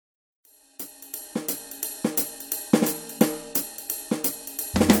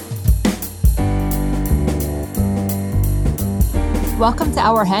Welcome to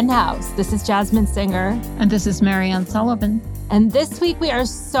Our Hen House. This is Jasmine Singer. And this is Marianne Sullivan. And this week we are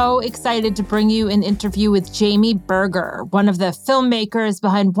so excited to bring you an interview with Jamie Berger, one of the filmmakers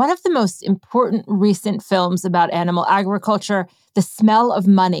behind one of the most important recent films about animal agriculture, The Smell of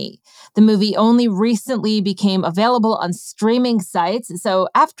Money. The movie only recently became available on streaming sites. So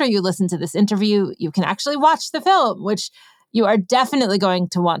after you listen to this interview, you can actually watch the film, which you are definitely going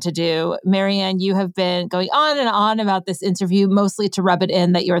to want to do. Marianne, you have been going on and on about this interview, mostly to rub it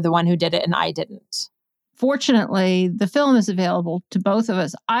in that you're the one who did it and I didn't. Fortunately, the film is available to both of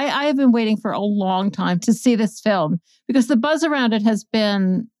us. I have been waiting for a long time to see this film because the buzz around it has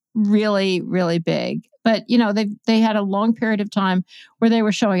been really, really big. But, you know, they had a long period of time where they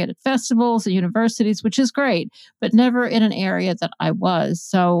were showing it at festivals and universities, which is great, but never in an area that I was.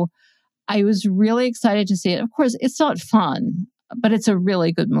 So I was really excited to see it. Of course, it's not fun, but it's a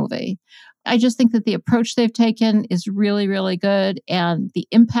really good movie. I just think that the approach they've taken is really, really good. And the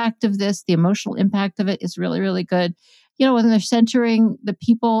impact of this, the emotional impact of it is really, really good. You know, when they're centering the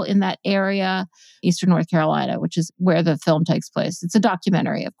people in that area, Eastern North Carolina, which is where the film takes place. It's a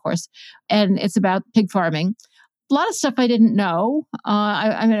documentary, of course, and it's about pig farming. A lot of stuff I didn't know.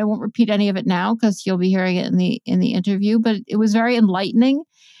 I mean, I won't repeat any of it now because you'll be hearing it in the interview, but it was very enlightening.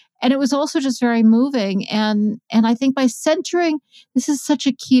 And it was also just very moving. And I think by centering, this is such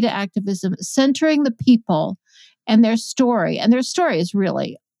a key to activism, centering the people and their story is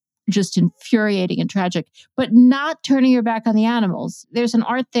really just infuriating and tragic, but not turning your back on the animals. There's an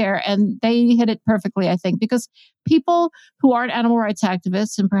art there, and they hit it perfectly, I think, because people who aren't animal rights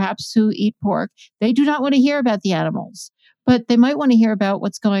activists and perhaps who eat pork, they do not want to hear about the animals. But they might want to hear about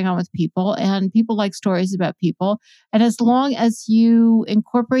what's going on with people, and people like stories about people. And as long as you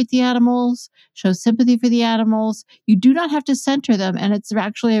incorporate the animals, show sympathy for the animals, you do not have to center them. And it's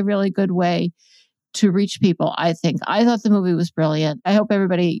actually a really good way to reach people, I think. I thought the movie was brilliant. I hope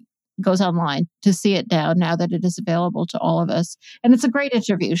everybody goes online to see it now that it is available to all of us. And it's a great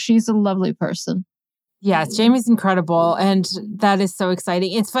interview. She's a lovely person. Yes, Jamie's incredible. And that is so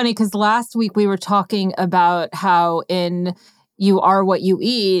exciting. It's funny because last week we were talking about how in You Are What You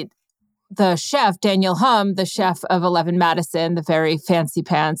Eat, the chef, Daniel Hum, the chef of 11 Madison, the very fancy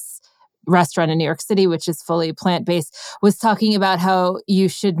pants restaurant in New York City, which is fully plant-based, was talking about how you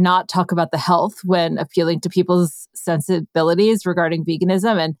should not talk about the health when appealing to people's sensibilities regarding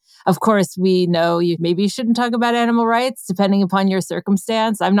veganism. And of course, we know you maybe shouldn't talk about animal rights depending upon your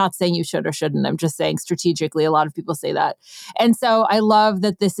circumstance. I'm not saying you should or shouldn't. I'm just saying strategically, a lot of people say that. And so I love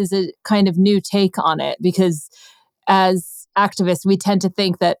that this is a kind of new take on it because as activists, we tend to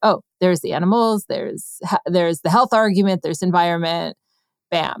think that, oh, there's the animals, there's the health argument, there's environment,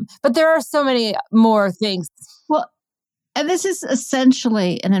 bam. But there are so many more things. Well, and this is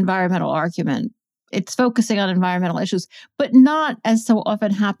essentially an environmental argument. It's focusing on environmental issues, but not, as so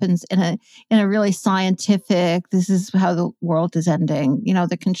often happens, in a really scientific, this is how the world is ending, you know,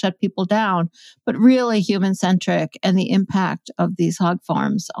 that can shut people down, but really human-centric and the impact of these hog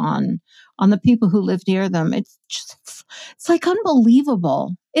farms on the people who live near them. It's like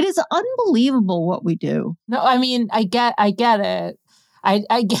unbelievable. It is unbelievable what we do. No, I mean, I get it. I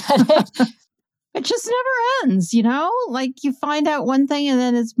get it. It just never ends, you know? Like you find out one thing and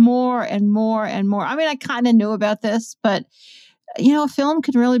then it's more and more and more. I mean, I kind of knew about this, but, you know, a film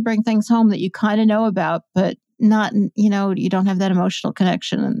can really bring things home that you kind of know about, but not, you know, you don't have that emotional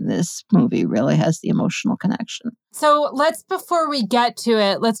connection. And this movie really has the emotional connection. So before we get to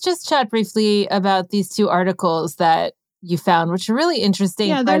it, let's just chat briefly about these two articles that you found, which are really interesting.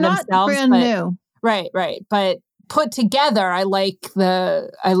 Yeah, they're not brand new. Right. But put together, I like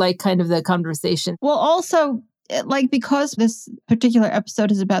kind of the conversation. Well, also, like, because this particular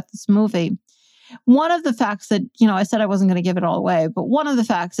episode is about this movie, one of the facts that, you know, I said I wasn't going to give it all away, but one of the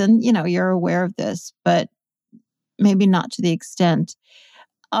facts, and, you know, you're aware of this, but maybe not to the extent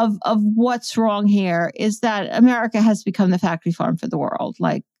of what's wrong here, is that America has become the factory farm for the world.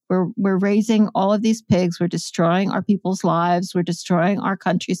 Like, we're raising all of these pigs. We're destroying our people's lives. We're destroying our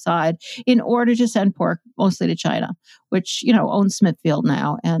countryside in order to send pork mostly to China, which, you know, owns Smithfield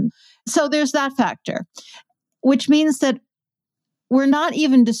now. And so there's that factor, which means that we're not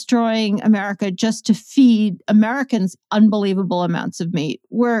even destroying America just to feed Americans unbelievable amounts of meat.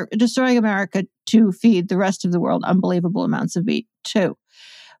 We're destroying America to feed the rest of the world unbelievable amounts of meat too.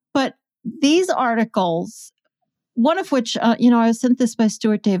 But these articles, one of which, I was sent this by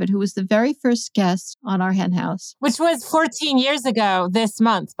Stuart David, who was the very first guest on our hen house. Which was 14 years ago this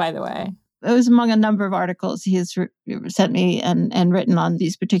month, by the way. It was among a number of articles he has sent me and written on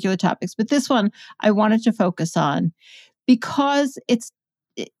these particular topics. But this one I wanted to focus on because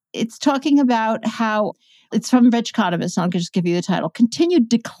it's talking about how It's from Rich Economist. I'll just give you the title. Continued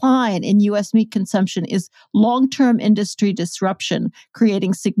decline in U.S. meat consumption is long-term industry disruption,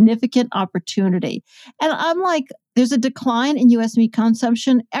 creating significant opportunity. And I'm like, there's a decline in U.S. meat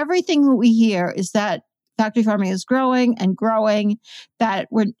consumption. Everything that we hear is that factory farming is growing and growing, that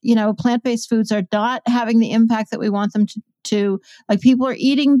plant-based foods are not having the impact that we want them to. Like, people are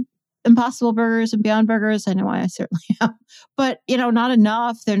eating Impossible Burgers and Beyond Burgers. I know I certainly am. But, not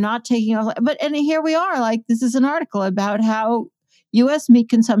enough. They're not taking off. And here we are, like, this is an article about how U.S. meat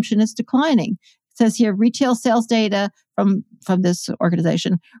consumption is declining. It says here, retail sales data from this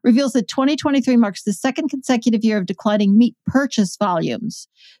organization reveals that 2023 marks the second consecutive year of declining meat purchase volumes.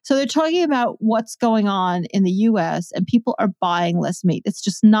 So they're talking about what's going on in the U.S. and people are buying less meat. It's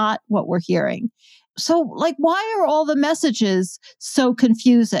just not what we're hearing. So, like, why are all the messages so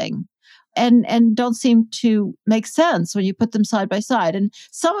confusing and don't seem to make sense when you put them side by side? And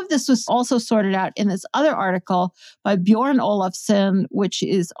some of this was also sorted out in this other article by Bjorn Olafsson, which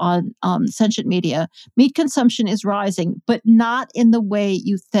is on Sentient Media. Meat consumption is rising, but not in the way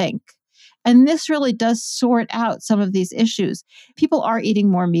you think. And this really does sort out some of these issues. People are eating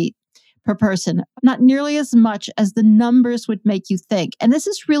more meat per person, not nearly as much as the numbers would make you think. And this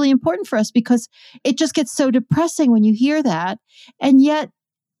is really important for us because it just gets so depressing when you hear that. And yet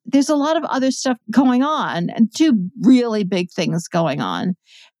there's a lot of other stuff going on, and two really big things going on.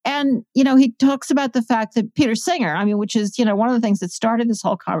 And, he talks about the fact that Peter Singer, which is, one of the things that started this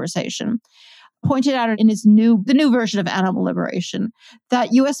whole conversation, pointed out in the new version of Animal Liberation,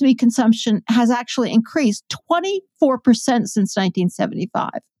 that U.S. meat consumption has actually increased 24% since 1975.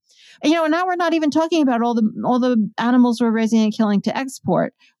 And, now we're not even talking about all the animals we're raising and killing to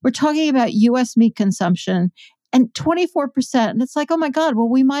export. We're talking about U.S. meat consumption and 24%. And it's like, oh my God, well,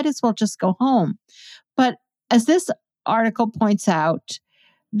 we might as well just go home. But as this article points out,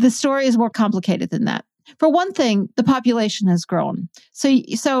 the story is more complicated than that. For one thing, the population has grown.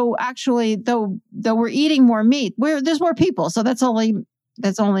 So actually, though we're eating more meat, there's more people. So that's only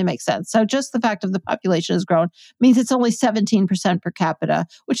makes sense. So just the fact of the population has grown means it's only 17% per capita,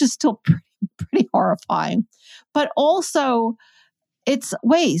 which is still pretty horrifying. But also, it's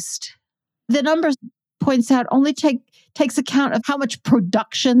waste. The numbers points out only takes account of how much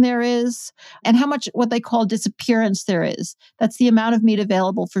production there is and how much what they call disappearance there is. That's the amount of meat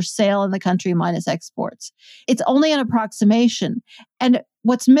available for sale in the country minus exports. It's only an approximation. And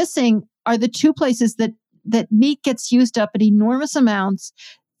what's missing are the two places that meat gets used up in enormous amounts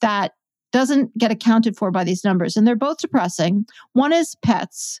that doesn't get accounted for by these numbers. And they're both depressing. One is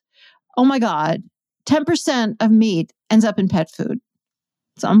pets. Oh my God, 10% of meat ends up in pet food.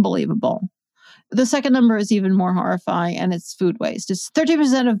 It's unbelievable. The second number is even more horrifying, and it's food waste. It's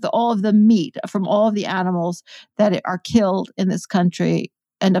 30% of all of the meat from all of the animals that are killed in this country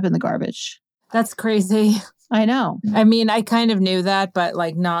end up in the garbage. That's crazy. I know. I kind of knew that, but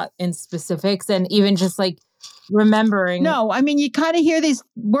like not in specifics. And even just like remembering. No, you kind of hear these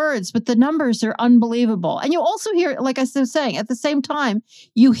words, but the numbers are unbelievable. And you also hear, like I was saying, at the same time,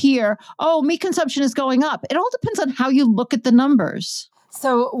 you hear, oh, meat consumption is going up. It all depends on how you look at the numbers.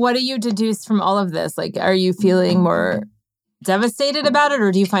 So what do you deduce from all of this? Like, are you feeling more devastated about it,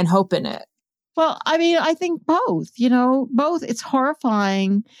 or do you find hope in it? Well, I think both, both. It's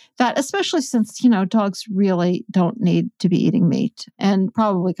horrifying that, especially since, dogs really don't need to be eating meat, and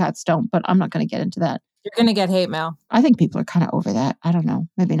probably cats don't, but I'm not going to get into that. You're going to get hate mail. I think people are kind of over that. I don't know.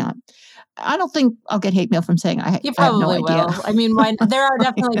 Maybe not. I don't think I'll get hate mail from saying I have no idea. Will. There are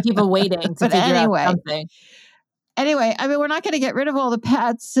definitely people waiting to figure out something. Anyway, we're not going to get rid of all the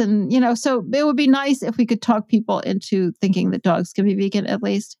pets. And, so it would be nice if we could talk people into thinking that dogs can be vegan at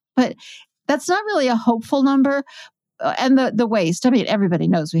least. But that's not really a hopeful number. And the waste. Everybody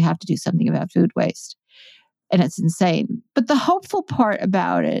knows we have to do something about food waste. And it's insane. But the hopeful part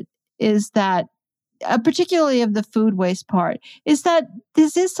about it is that, particularly of the food waste part, is that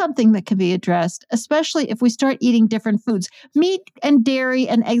this is something that can be addressed, especially if we start eating different foods. Meat and dairy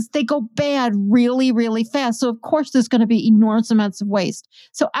and eggs, they go bad really, really fast. So, of course, there's going to be enormous amounts of waste.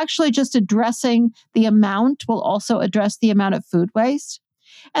 So actually just addressing the amount will also address the amount of food waste.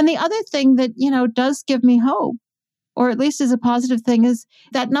 And the other thing that, does give me hope, or at least is a positive thing, is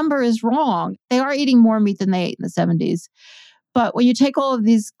that number is wrong. They are eating more meat than they ate in the 70s. But when you take all of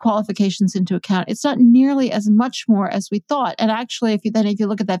these qualifications into account, it's not nearly as much more as we thought. And actually, if you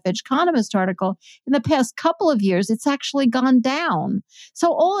look at that Veg Economist article, in the past couple of years, it's actually gone down.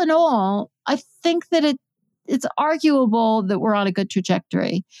 So all in all, I think that it's arguable that we're on a good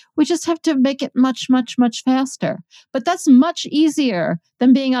trajectory. We just have to make it much, much, much faster. But that's much easier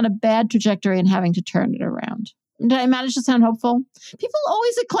than being on a bad trajectory and having to turn it around. Did I manage to sound hopeful? People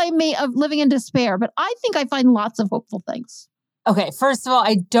always acclaim me of living in despair, but I think I find lots of hopeful things. Okay, first of all,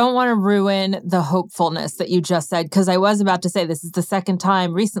 I don't want to ruin the hopefulness that you just said, because I was about to say this is the second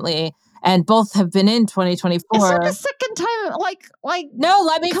time recently, and both have been in 2024. It's not the second time, like. No,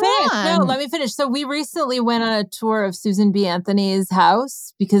 let me finish. On. No, let me finish. So we recently went on a tour of Susan B. Anthony's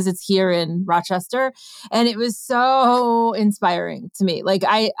house because it's here in Rochester, and it was so inspiring to me. Like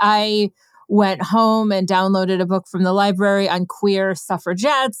I went home and downloaded a book from the library on queer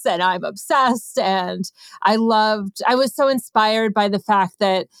suffragettes, and I'm obsessed. And I was so inspired by the fact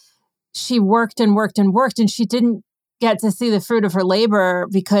that she worked and worked and worked, and she didn't get to see the fruit of her labor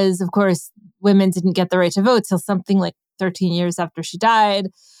because, of course, women didn't get the right to vote till something like 13 years after she died.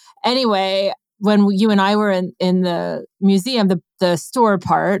 Anyway, when you and I were in the museum, the store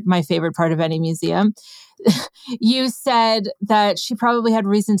part, my favorite part of any museum, you said that she probably had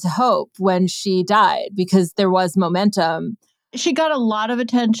reason to hope when she died because there was momentum. She got a lot of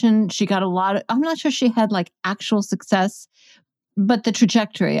attention. I'm not sure she had like actual success, but the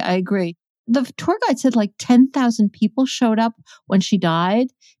trajectory, I agree. The tour guide said like 10,000 people showed up when she died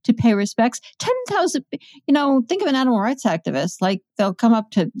to pay respects. 10,000, think of an animal rights activist. Like they'll come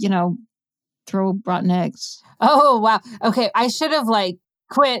up to, throw rotten eggs. Oh, wow. Okay. I should have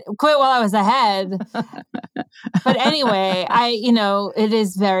quit while I was ahead. But anyway, it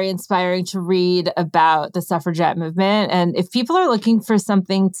is very inspiring to read about the suffragette movement. And if people are looking for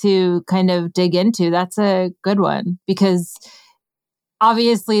something to kind of dig into, that's a good one, because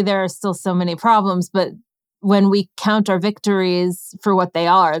obviously there are still so many problems, but when we count our victories for what they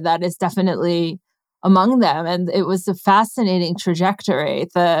are, that is definitely among them. And it was a fascinating trajectory,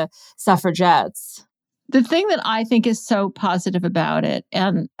 the suffragettes. The thing that I think is so positive about it,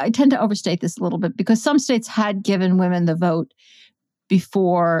 and I tend to overstate this a little bit because some states had given women the vote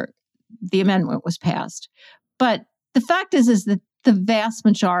before the amendment was passed. But the fact is that the vast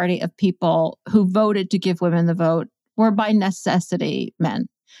majority of people who voted to give women the vote were by necessity men,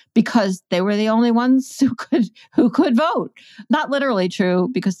 because they were the only ones who could vote. Not literally true,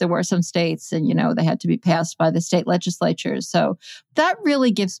 because there were some states and, they had to be passed by the state legislatures. So that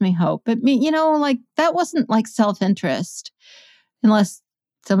really gives me hope. But that wasn't like self-interest, unless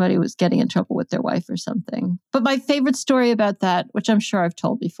somebody was getting in trouble with their wife or something. But my favorite story about that, which I'm sure I've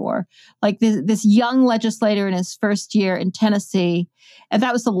told before, like this young legislator in his first year in Tennessee, and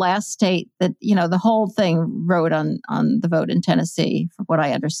that was the last state that, the whole thing rode on the vote in Tennessee, from what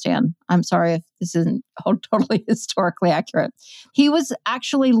I understand. I'm sorry if this isn't totally historically accurate. He was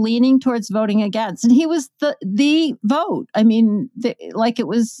actually leaning towards voting against, and he was the vote. I mean,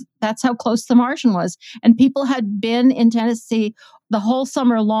 that's how close the margin was. And people had been in Tennessee the whole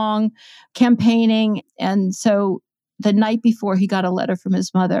summer long campaigning. And so the night before, he got a letter from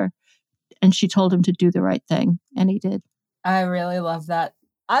his mother, and she told him to do the right thing. And he did. I really love that.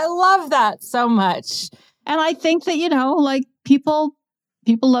 I love that so much. And I think that, people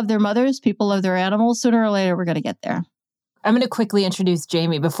love their mothers, people love their animals. Sooner or later, we're going to get there. I'm going to quickly introduce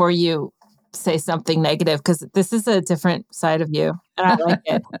Jamie before you say something negative, because this is a different side of you, and I like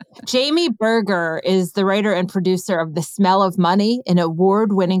it. Jamie Berger is the writer and producer of The Smell of Money, an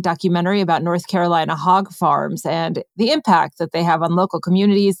award-winning documentary about North Carolina hog farms and the impact that they have on local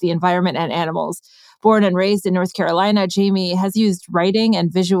communities, the environment, and animals. Born and raised in North Carolina, Jamie has used writing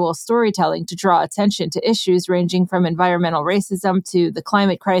and visual storytelling to draw attention to issues ranging from environmental racism to the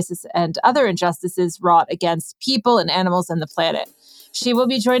climate crisis and other injustices wrought against people and animals and the planet. She will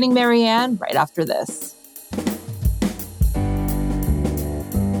be joining Marianne right after this.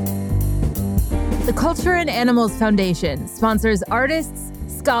 The Culture and Animals Foundation sponsors artists,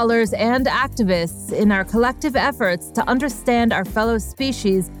 scholars, and activists in our collective efforts to understand our fellow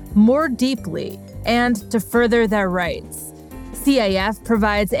species more deeply and to further their rights. CAF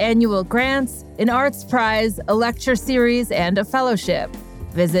provides annual grants, an arts prize, a lecture series, and a fellowship.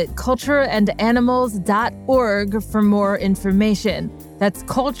 Visit cultureandanimals.org for more information. That's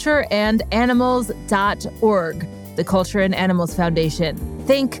cultureandanimals.org. The Culture and Animals Foundation.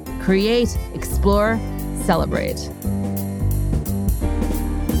 Think, create, explore, celebrate.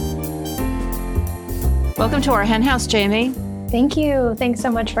 Welcome to our hen house, Jamie. Thank you. Thanks so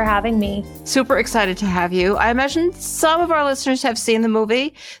much for having me. Super excited to have you. I imagine some of our listeners have seen the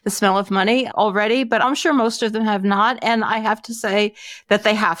movie, The Smell of Money, already, but I'm sure most of them have not. And I have to say that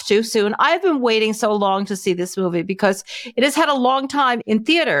they have to soon. I've been waiting so long to see this movie because it has had a long time in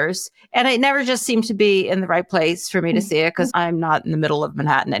theaters, and it never just seemed to be in the right place for me to see it because I'm not in the middle of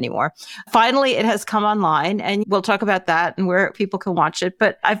Manhattan anymore. Finally, it has come online, and we'll talk about that and where people can watch it.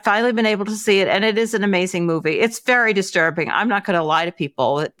 But I've finally been able to see it, and it is an amazing movie. It's very disturbing. I'm not going to lie to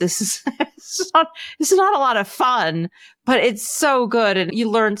people that this is this is not a lot of fun, but it's so good. And you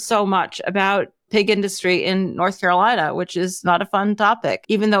learn so much about pig industry in North Carolina, which is not a fun topic.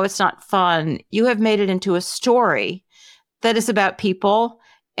 Even though it's not fun, you have made it into a story that is about people.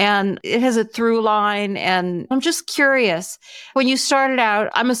 And it has a through line. And I'm just curious, when you started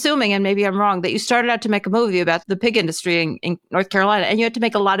out, I'm assuming, and maybe I'm wrong, that you started out to make a movie about the pig industry in North Carolina, and you had to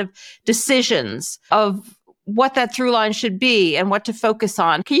make a lot of decisions of what that through line should be and what to focus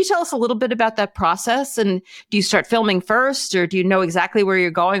on. Can you tell us a little bit about that process? And do you start filming first, or do you know exactly where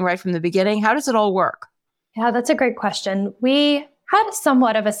you're going right from the beginning? How does it all work? Yeah, that's a great question. We had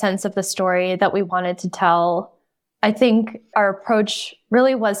somewhat of a sense of the story that we wanted to tell. I think our approach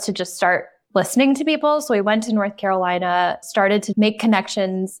really was to just start listening to people. So we went to North Carolina, started to make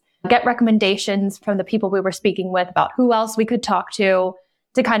connections, get recommendations from the people we were speaking with about who else we could talk to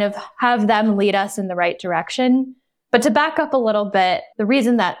kind of have them lead us in the right direction. But to back up a little bit, the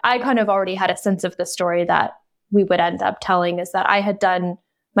reason that I kind of already had a sense of the story that we would end up telling is that I had done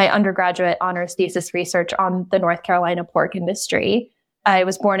my undergraduate honors thesis research on the North Carolina pork industry. I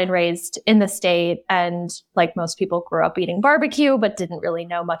was born and raised in the state, and like most people, grew up eating barbecue, but didn't really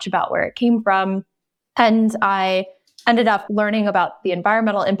know much about where it came from. And I ended up learning about the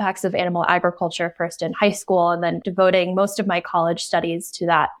environmental impacts of animal agriculture first in high school, and then devoting most of my college studies to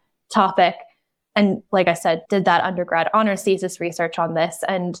that topic. And like I said, did that undergrad honors thesis research on this.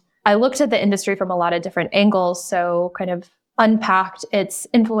 And I looked at the industry from a lot of different angles. So kind of unpacked its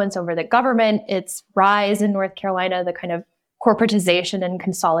influence over the government, its rise in North Carolina, the kind of corporatization and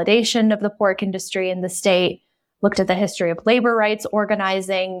consolidation of the pork industry in the state, looked at the history of labor rights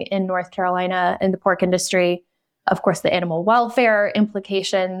organizing in North Carolina in the pork industry, of course, the animal welfare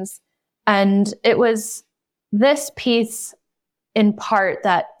implications. And it was this piece in part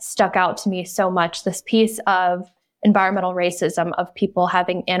that stuck out to me so much, this piece of environmental racism, of people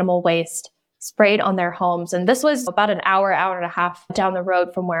having animal waste sprayed on their homes. And this was about an hour and a half down the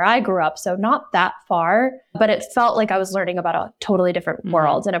road from where I grew up. So not that far, but it felt like I was learning about a totally different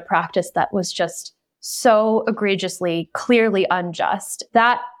world and a practice that was just so egregiously, clearly unjust.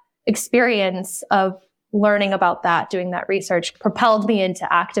 That experience of learning about that, doing that research, propelled me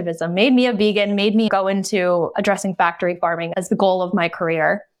into activism, made me a vegan, made me go into addressing factory farming as the goal of my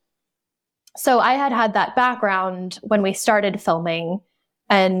career. So I had that background when we started filming,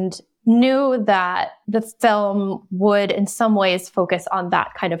 and knew that the film would in some ways focus on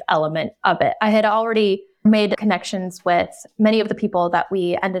that kind of element of it. I had already made connections with many of the people that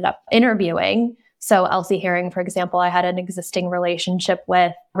we ended up interviewing. So Elsie Herring, for example, I had an existing relationship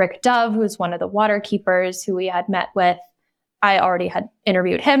with. Rick Dove, who's one of the water keepers who we had met with, I already had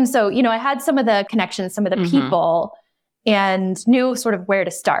interviewed him. So, I had some of the connections, some of the people, and knew sort of where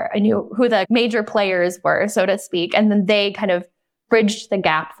to start. I knew who the major players were, so to speak. And then they kind of bridged the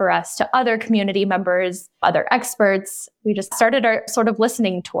gap for us to other community members, other experts. We just started our sort of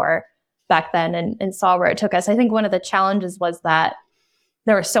listening tour back then and saw where it took us. I think one of the challenges was that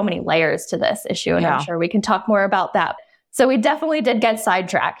there were so many layers to this issue, and I'm sure we can talk more about that. So we definitely did get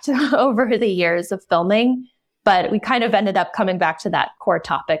sidetracked over the years of filming, but we kind of ended up coming back to that core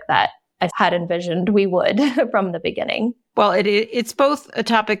topic that I had envisioned we would from the beginning. Well, it's both a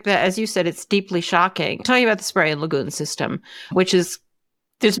topic that, as you said, it's deeply shocking. Talking about the spray and lagoon system, which is,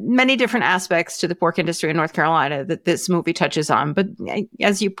 there's many different aspects to the pork industry in North Carolina that this movie touches on. But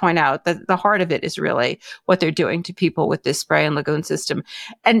as you point out, the heart of it is really what they're doing to people with this spray and lagoon system.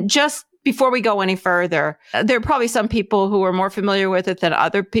 And just before we go any further, there are probably some people who are more familiar with it than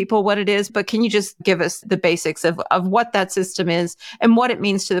other people, what it is. But can you just give us the basics of what that system is and what it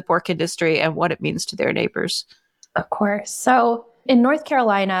means to the pork industry and what it means to their neighbors? Of course. So in North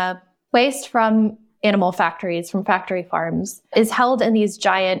Carolina, waste from animal factories, from factory farms, is held in these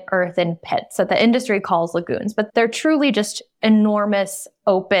giant earthen pits that the industry calls lagoons, but they're truly just enormous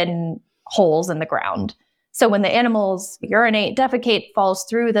open holes in the ground. So when the animals urinate, defecate, falls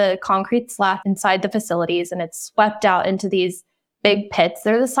through the concrete slat inside the facilities and it's swept out into these big pits,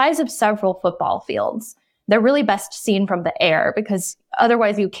 they're the size of several football fields. They're really best seen from the air because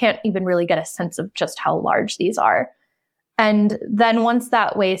otherwise you can't even really get a sense of just how large these are. And then once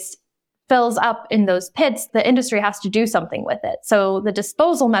that waste fills up in those pits, the industry has to do something with it. So the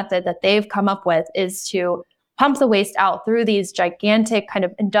disposal method that they've come up with is to pump the waste out through these gigantic kind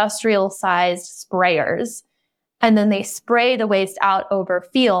of industrial-sized sprayers. And then they spray the waste out over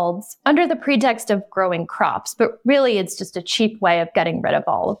fields under the pretext of growing crops. But really, it's just a cheap way of getting rid of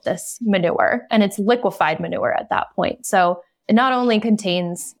all of this manure. And it's liquefied manure at that point. So it not only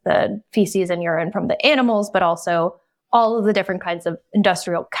contains the feces and urine from the animals, but also all of the different kinds of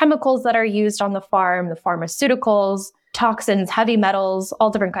industrial chemicals that are used on the farm, the pharmaceuticals, toxins, heavy metals, all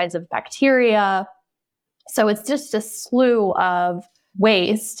different kinds of bacteria. So it's just a slew of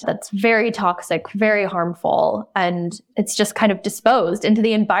waste that's very toxic, very harmful, and it's just kind of disposed into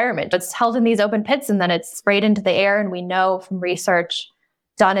the environment. It's held in these open pits and then it's sprayed into the air. And we know from research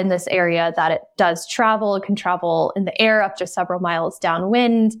done in this area that it does travel. It can travel in the air up to several miles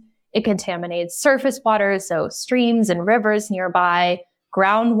downwind. It contaminates surface water, so streams and rivers nearby.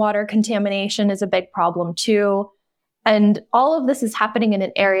 Groundwater contamination is a big problem too. And all of this is happening in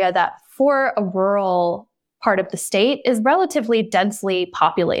an area that, for a rural part of the state, is relatively densely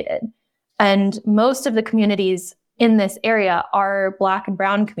populated. And most of the communities in this area are Black and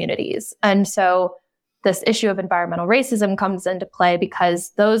Brown communities. And so this issue of environmental racism comes into play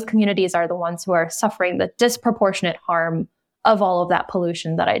because those communities are the ones who are suffering the disproportionate harm of all of that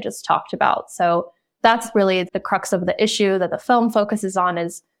pollution that I just talked about. So that's really the crux of the issue that the film focuses on,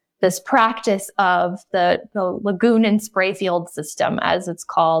 is this practice of the lagoon and spray field system, as it's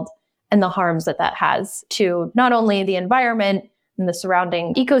called, and the harms that that has to not only the environment and the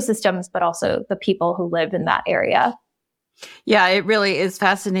surrounding ecosystems, but also the people who live in that area. Yeah, it really is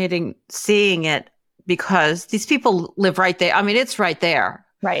fascinating seeing it because these people live right there. I mean, it's right there.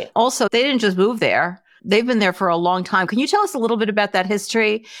 Right. Also, they didn't just move there. They've been there for a long time. Can you tell us a little bit about that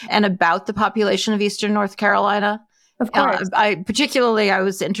history and about the population of Eastern North Carolina? Of course. I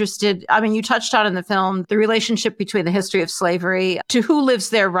was interested, I mean, you touched on in the film, the relationship between the history of slavery to who lives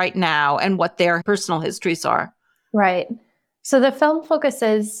there right now and what their personal histories are. Right. So the film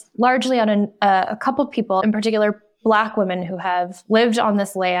focuses largely on a couple of people, in particular, Black women who have lived on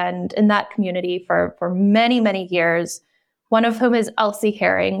this land in that community for many, many years. One of whom is Elsie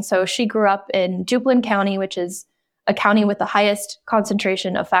Herring. So she grew up in Duplin County, which is a county with the highest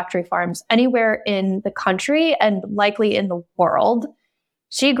concentration of factory farms anywhere in the country and likely in the world.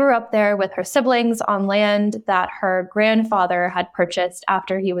 She grew up there with her siblings on land that her grandfather had purchased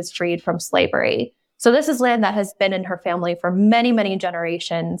after he was freed from slavery. So this is land that has been in her family for many, many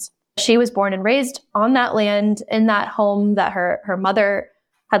generations. She was born and raised on that land in that home that her mother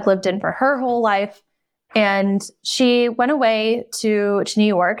had lived in for her whole life. And she went away to New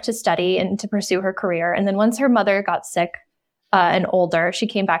York to study and to pursue her career. And then once her mother got sick and older, she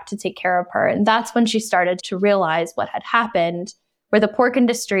came back to take care of her. And that's when she started to realize what had happened, where the pork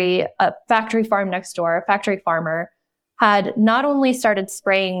industry, a factory farm next door, a factory farmer, had not only started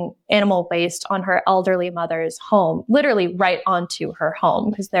spraying animal waste on her elderly mother's home, literally right onto her home,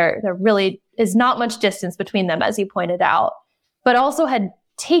 because there really is not much distance between them, as you pointed out, but also had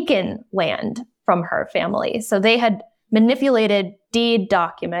taken land from her family. So they had manipulated deed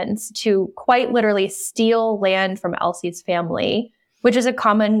documents to quite literally steal land from Elsie's family, which is a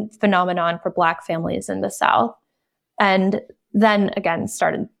common phenomenon for Black families in the South. And then again,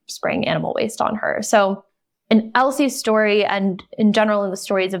 started spraying animal waste on her. So in Elsie's story, and in general in the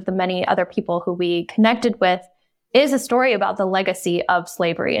stories of the many other people who we connected with, is a story about the legacy of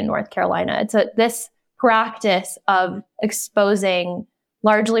slavery in North Carolina. It's this practice of exposing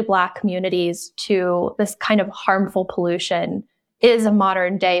largely Black communities to this kind of harmful pollution is a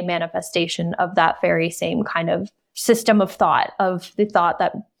modern day manifestation of that very same kind of system of thought, of the thought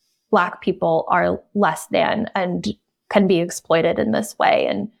that Black people are less than and can be exploited in this way.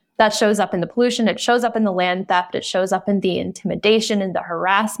 And that shows up in the pollution, it shows up in the land theft, it shows up in the intimidation and the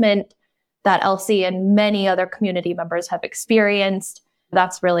harassment that Elsie and many other community members have experienced.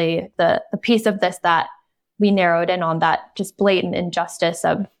 That's really the piece of this that we narrowed in on, that just blatant injustice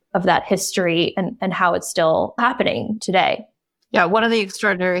of that history and how it's still happening today. Yeah, one of the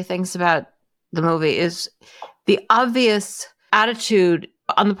extraordinary things about the movie is the obvious attitude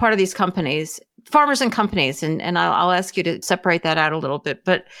on the part of these companies, farmers and companies, and I'll ask you to separate that out a little bit,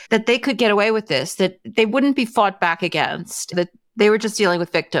 but that they could get away with this, that they wouldn't be fought back against, that they were just dealing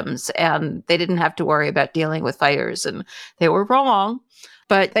with victims and they didn't have to worry about dealing with fighters, and they were wrong.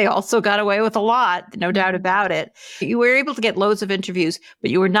 But they also got away with a lot, no doubt about it. You were able to get loads of interviews, but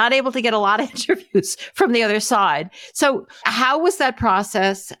you were not able to get a lot of interviews from the other side. So how was that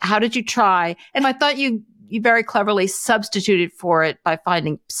process? How did you try? And I thought you very cleverly substituted for it by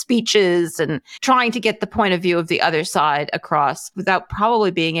finding speeches and trying to get the point of view of the other side across without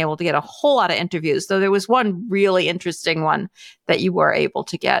probably being able to get a whole lot of interviews. Though there was one really interesting one that you were able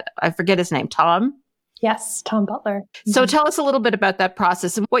to get. I forget his name, Tom? Yes, Tom Butler. So tell us a little bit about that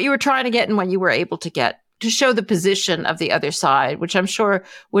process and what you were trying to get and what you were able to get to show the position of the other side, which I'm sure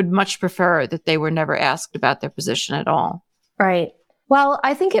would much prefer that they were never asked about their position at all. Right. Well,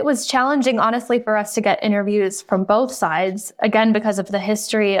 I think it was challenging, honestly, for us to get interviews from both sides, again, because of the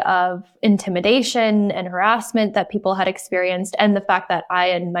history of intimidation and harassment that people had experienced, and the fact that I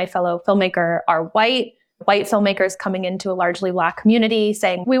and my fellow filmmaker are white. white filmmakers coming into a largely Black community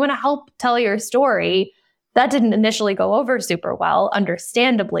saying, we want to help tell your story. That didn't initially go over super well,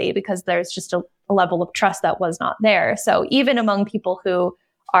 understandably, because there's just a level of trust that was not there. So even among people who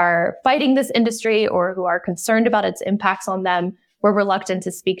are fighting this industry or who are concerned about its impacts on them, were reluctant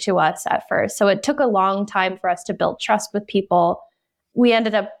to speak to us at first. So it took a long time for us to build trust with people. We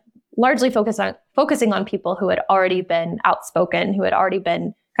ended up largely focusing on people who had already been outspoken, who had already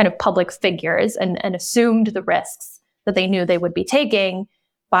been kind of public figures and assumed the risks that they knew they would be taking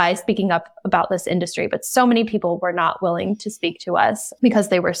by speaking up about this industry. But so many people were not willing to speak to us because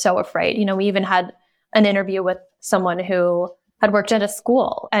they were so afraid. You know, we even had an interview with someone who had worked at a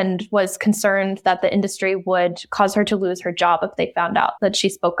school and was concerned that the industry would cause her to lose her job if they found out that she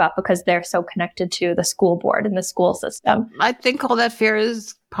spoke up, because they're so connected to the school board and the school system. I think all that fear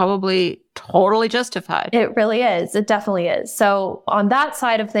is probably totally justified. It really is. It definitely is. So on that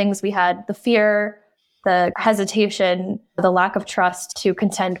side of things, we had the fear, the hesitation, the lack of trust to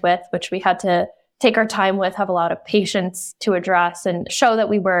contend with, which we had to take our time with, have a lot of patience to address, and show that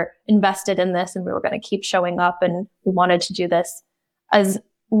we were invested in this and we were going to keep showing up and we wanted to do this as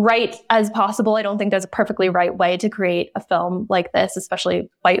right as possible. I don't think there's a perfectly right way to create a film like this, especially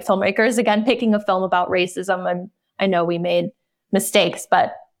white filmmakers. Again, picking a film about racism, I know we made mistakes,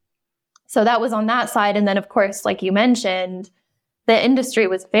 but so that was on that side. And then, of course, like you mentioned, the industry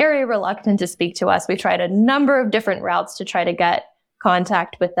was very reluctant to speak to us. We tried a number of different routes to try to get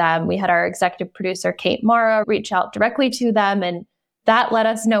contact with them. We had our executive producer, Kate Mara, reach out directly to them, and that led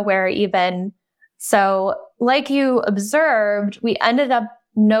us nowhere even. So like you observed, we ended up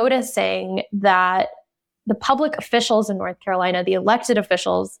noticing that the public officials in North Carolina, the elected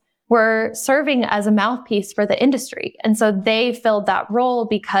officials, were serving as a mouthpiece for the industry. And so they filled that role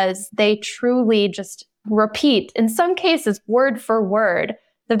because they truly just repeat, in some cases, word for word,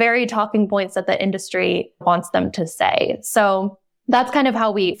 the very talking points that the industry wants them to say. So that's kind of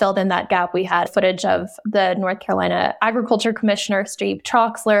how we filled in that gap. We had footage of the North Carolina Agriculture Commissioner, Steve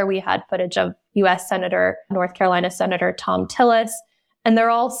Troxler. We had footage of U.S. Senator, North Carolina Senator Tom Tillis. And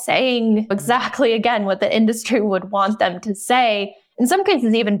they're all saying exactly, again, what the industry would want them to say. In some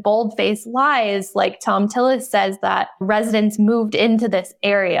cases, even bold-faced lies, like Tom Tillis says that residents moved into this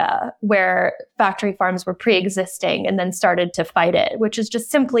area where factory farms were pre-existing and then started to fight it, which is just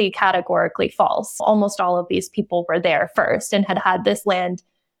simply categorically false. Almost all of these people were there first and had this land,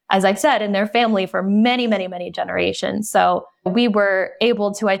 as I said, in their family for many, many, many generations. So we were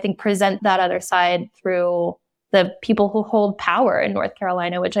able to, I think, present that other side through the people who hold power in North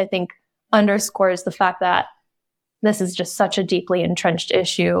Carolina, which I think underscores the fact that this is just such a deeply entrenched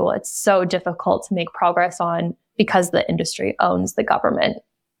issue. It's so difficult to make progress on because the industry owns the government.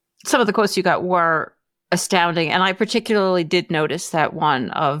 Some of the quotes you got were astounding. And I particularly did notice that one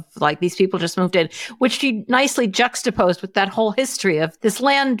of like, these people just moved in, which she nicely juxtaposed with that whole history of this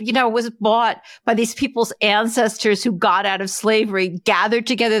land, you know, was bought by these people's ancestors who got out of slavery, gathered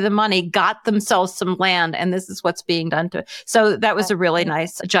together the money, got themselves some land, and this is what's being done to it. So that was a really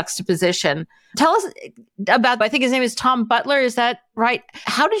nice juxtaposition. Tell us about, I think his name is Tom Butler. Is that right?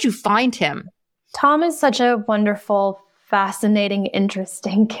 How did you find him? Tom is such a wonderful, fascinating,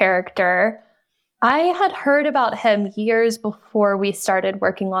 interesting character. I had heard about him years before we started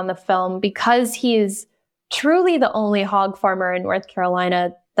working on the film because he's truly the only hog farmer in North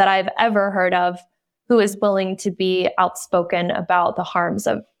Carolina that I've ever heard of who is willing to be outspoken about the harms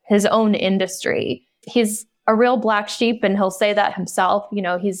of his own industry. He's a real black sheep, and he'll say that himself. You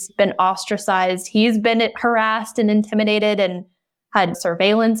know, he's been ostracized. He's been harassed and intimidated and had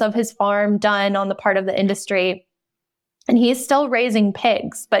surveillance of his farm done on the part of the industry. And he's still raising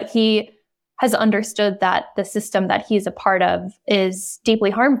pigs, but he has understood that the system that he's a part of is deeply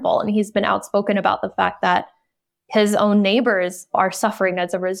harmful. And he's been outspoken about the fact that his own neighbors are suffering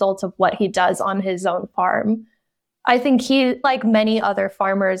as a result of what he does on his own farm. I think he, like many other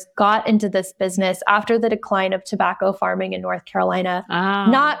farmers, got into this business after the decline of tobacco farming in North Carolina,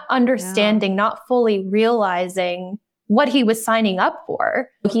 not understanding, not fully realizing what he was signing up for.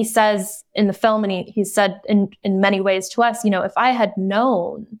 He says in the film, and he said in many ways to us, you know, if I had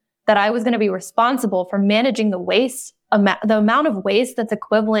known that I was going to be responsible for managing the waste, the amount of waste that's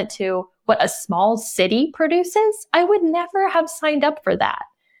equivalent to what a small city produces, I would never have signed up for that.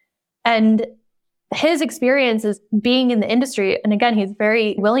 And his experience is being in the industry, and again, he's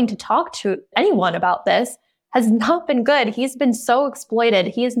very willing to talk to anyone about this, has not been good. He's been so exploited.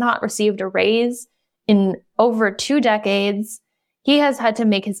 He has not received a raise in over 2 decades. He has had to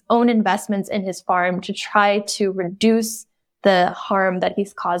make his own investments in his farm to try to reduce the harm that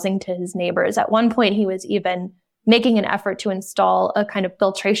he's causing to his neighbors. At one point, he was even making an effort to install a kind of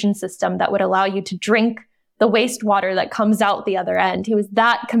filtration system that would allow you to drink the wastewater that comes out the other end. He was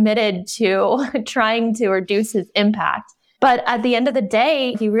that committed to trying to reduce his impact. But at the end of the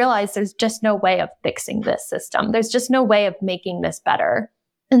day, he realized there's just no way of fixing this system. There's just no way of making this better.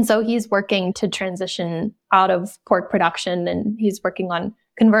 And so he's working to transition out of pork production, and he's working on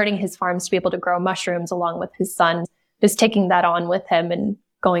converting his farms to be able to grow mushrooms along with his son, just taking that on with him and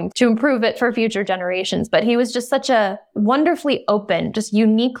going to improve it for future generations. But he was just such a wonderfully open, just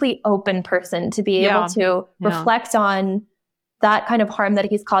uniquely open person to be able to reflect on that kind of harm that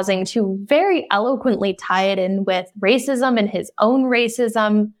he's causing, to very eloquently tie it in with racism and his own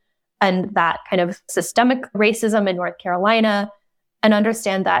racism and that kind of systemic racism in North Carolina, and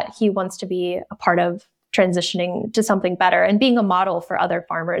understand that he wants to be a part of transitioning to something better and being a model for other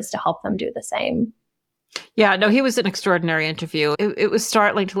farmers to help them do the same. Yeah, no, he was an extraordinary interview. It was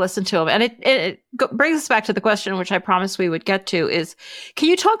startling to listen to him. And it brings us back to the question, which I promised we would get to, is, can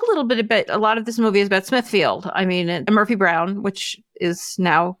you talk a little bit about, a lot of this movie is about Smithfield. I mean, and Murphy Brown, which is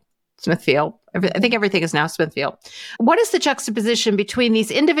now Smithfield. I think everything is now Smithfield. What is the juxtaposition between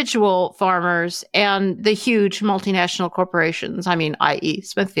these individual farmers and the huge multinational corporations? I mean, i.e.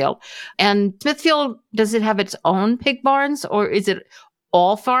 Smithfield. And Smithfield, does it have its own pig barns, or is it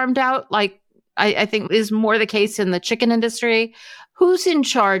all farmed out? Like, I think is more the case in the chicken industry. Who's in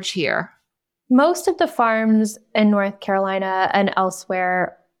charge here? Most of the farms in North Carolina and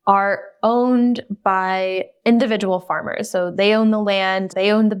elsewhere are owned by individual farmers. So they own the land,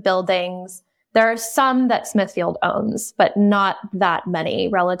 they own the buildings. There are some that Smithfield owns, but not that many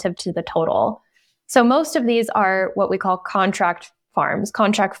relative to the total. So most of these are what we call contract farms,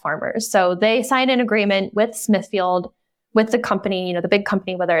 contract farmers. So they sign an agreement with Smithfield, with the company, the big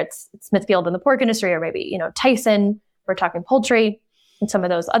company, whether it's Smithfield in the pork industry or maybe, Tyson, we're talking poultry, and some of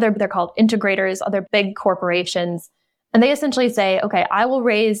those other, they're called integrators, other big corporations. And they essentially say, okay, I will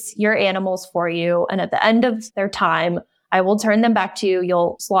raise your animals for you. And at the end of their time, I will turn them back to you.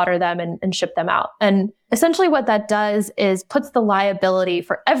 You'll slaughter them and ship them out. And essentially what that does is puts the liability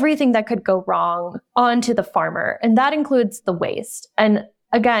for everything that could go wrong onto the farmer. And that includes the waste. And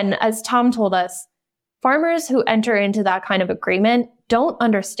again, as Tom told us, farmers who enter into that kind of agreement don't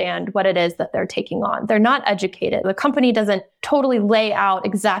understand what it is that they're taking on. They're not educated. The company doesn't totally lay out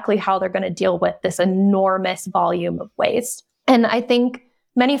exactly how they're going to deal with this enormous volume of waste. And I think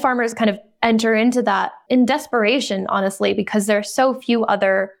many farmers kind of enter into that in desperation, honestly, because there are so few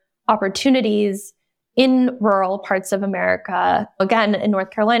other opportunities in rural parts of America. Again, in North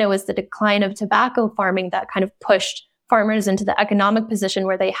Carolina, was the decline of tobacco farming that kind of pushed farmers into the economic position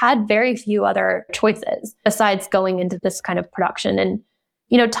where they had very few other choices besides going into this kind of production. And,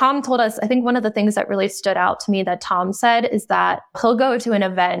 Tom told us, I think one of the things that really stood out to me that Tom said is that he'll go to an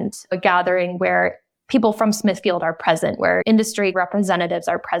event, a gathering where people from Smithfield are present, where industry representatives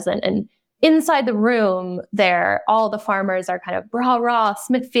are present. And inside the room there, all the farmers are kind of rah,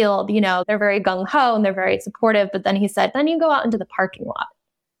 Smithfield, they're very gung-ho and they're very supportive. But then he said, then you go out into the parking lot,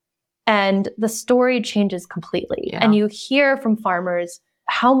 and the story changes completely. Yeah. And you hear from farmers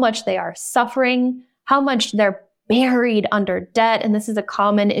how much they are suffering, how much they're buried under debt. And this is a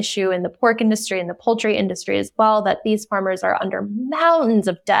common issue in the pork industry and the poultry industry as well, that these farmers are under mountains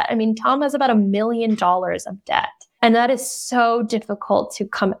of debt. I mean, Tom has about $1 million of debt. And that is so difficult to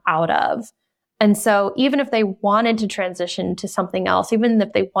come out of. And so even if they wanted to transition to something else, even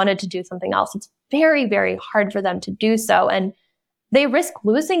if they wanted to do something else, it's very, very hard for them to do so. And they risk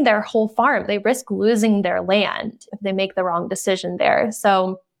losing their whole farm. They risk losing their land if they make the wrong decision there.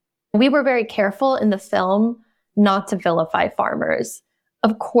 So we were very careful in the film not to vilify farmers.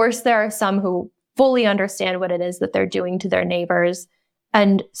 Of course, there are some who fully understand what it is that they're doing to their neighbors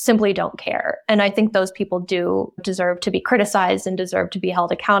and simply don't care. And I think those people do deserve to be criticized and deserve to be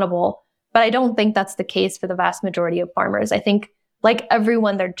held accountable. But I don't think that's the case for the vast majority of farmers. I think, like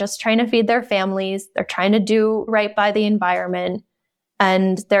everyone, they're just trying to feed their families. They're trying to do right by the environment.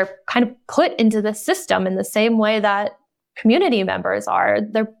 And they're kind of put into the system in the same way that community members are.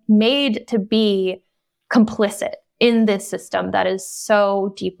 They're made to be complicit in this system that is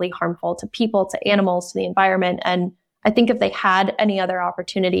so deeply harmful to people, to animals, to the environment. And I think if they had any other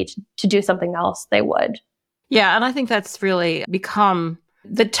opportunity to do something else, they would. Yeah, and I think that's really become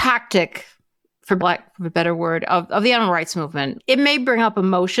the tactic, for lack of a better word, of the animal rights movement. It may bring up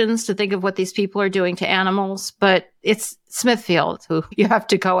emotions to think of what these people are doing to animals, but it's Smithfield who you have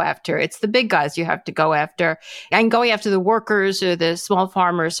to go after. It's the big guys you have to go after. And going after the workers or the small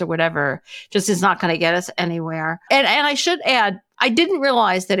farmers or whatever just is not going to get us anywhere. And I should add, I didn't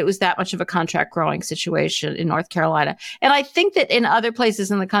realize that it was that much of a contract growing situation in North Carolina. And I think that in other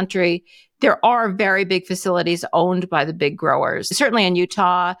places in the country, there are very big facilities owned by the big growers, certainly in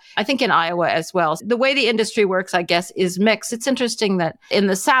Utah, I think in Iowa as well. The way the industry works, I guess, is mixed. It's interesting that in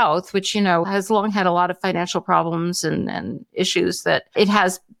the South, which, has long had a lot of financial problems and issues, that it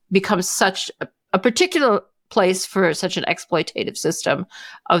has become such a particular place for such an exploitative system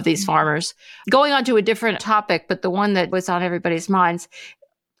of these farmers. Going on to a different topic, but the one that was on everybody's minds,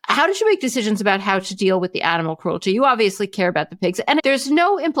 how did you make decisions about how to deal with the animal cruelty? You obviously care about the pigs, and there's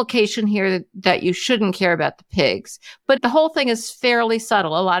no implication here that you shouldn't care about the pigs, but the whole thing is fairly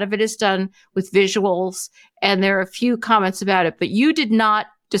subtle. A lot of it is done with visuals, and there are a few comments about it, but you did not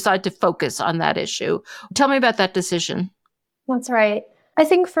decide to focus on that issue. Tell me about that decision. That's right. I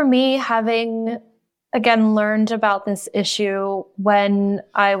think for me, having again learned about this issue when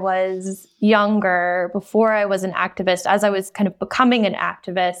I was younger, before I was an activist, as I was kind of becoming an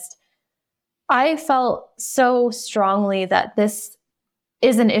activist, I felt so strongly that this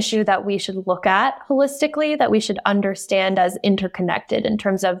is an issue that we should look at holistically, that we should understand as interconnected in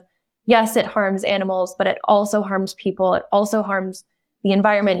terms of, yes, it harms animals, but it also harms people. It also harms the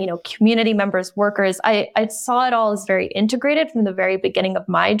environment, community members, workers. I saw it all as very integrated from the very beginning of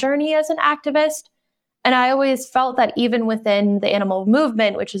my journey as an activist. And I always felt that even within the animal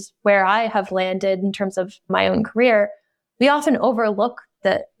movement, which is where I have landed in terms of my own career, we often overlook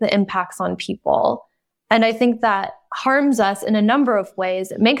the impacts on people. And I think that harms us in a number of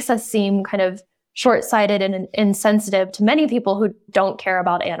ways. It makes us seem kind of short-sighted and insensitive to many people who don't care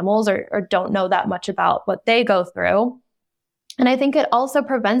about animals or don't know that much about what they go through. And I think it also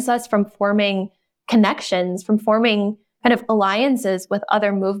prevents us from forming connections, from forming kind of alliances with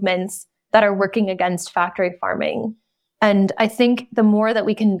other movements that are working against factory farming. And I think the more that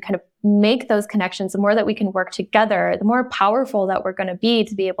we can kind of make those connections, the more that we can work together, the more powerful that we're going to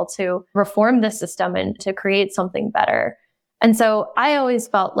be able to reform the system and to create something better. And so I always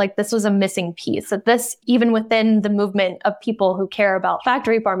felt like this was a missing piece, that this, even within the movement of people who care about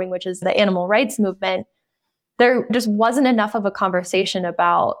factory farming, which is the animal rights movement, there just wasn't enough of a conversation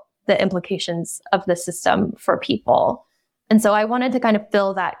about the implications of the system for people. And so I wanted to kind of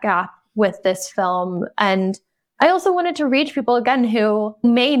fill that gap with this film. And I also wanted to reach people, again, who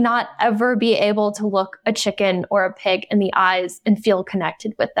may not ever be able to look a chicken or a pig in the eyes and feel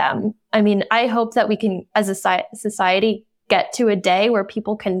connected with them. I mean, I hope that we can, as a society, get to a day where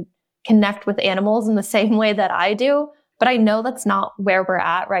people can connect with animals in the same way that I do. But I know that's not where we're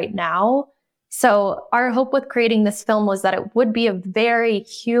at right now. So our hope with creating this film was that it would be a very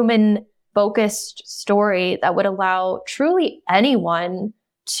human-focused story that would allow truly anyone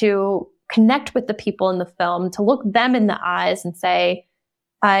to connect with the people in the film, to look them in the eyes and say,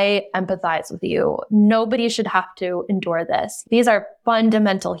 I empathize with you. Nobody should have to endure this. These are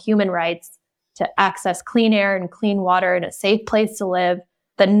fundamental human rights to access clean air and clean water and a safe place to live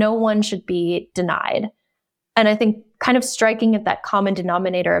that no one should be denied. And I think kind of striking at that common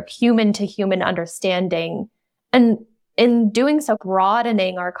denominator of human to human understanding, and in doing so,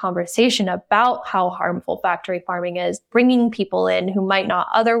 broadening our conversation about how harmful factory farming is, bringing people in who might not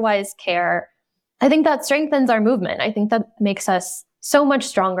otherwise care. I think that strengthens our movement. I think that makes us so much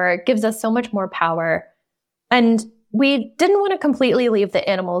stronger. It gives us so much more power. And we didn't want to completely leave the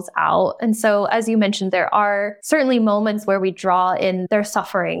animals out. And so, as you mentioned, there are certainly moments where we draw in their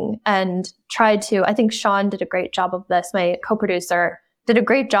suffering and try to, I think Sean did a great job of this, my co-producer, did a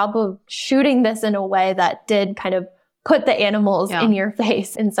great job of shooting this in a way that did kind of put the animals in your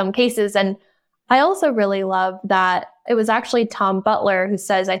face in some cases. And I also really love that it was actually Tom Butler who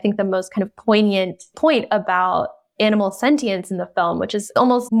says, I think, the most kind of poignant point about animal sentience in the film, which is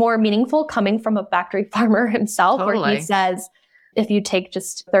almost more meaningful coming from a factory farmer himself, Totally. where he says, if you take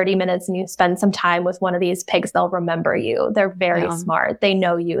just 30 minutes and you spend some time with one of these pigs, they'll remember you. They're very smart. They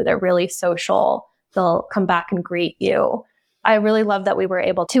know you. They're really social. They'll come back and greet you. I really love that we were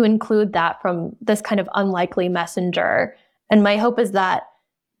able to include that from this kind of unlikely messenger. And my hope is that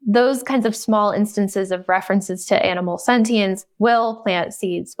those kinds of small instances of references to animal sentience will plant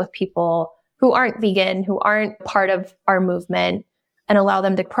seeds with people who aren't vegan, who aren't part of our movement, and allow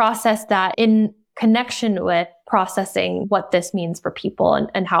them to process that in connection with processing what this means for people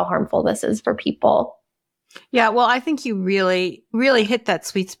and how harmful this is for people. Yeah, well, I think you really, really hit that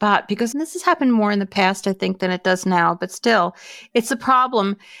sweet spot, because this has happened more in the past, I think, than it does now. But still, it's a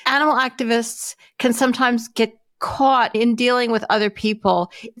problem. Animal activists can sometimes get caught in dealing with other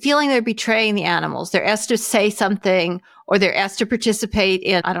people, feeling they're betraying the animals. They're asked to say something, or they're asked to participate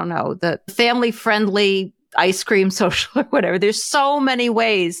in, I don't know, the family-friendly ice cream social or whatever. There's so many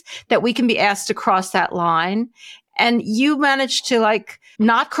ways that we can be asked to cross that line. And you managed to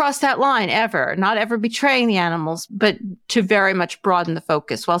not cross that line ever, not ever betraying the animals, but to very much broaden the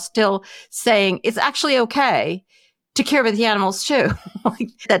focus while still saying it's actually okay to care about the animals too.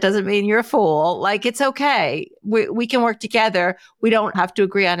 That doesn't mean you're a fool. It's okay. We can work together. We don't have to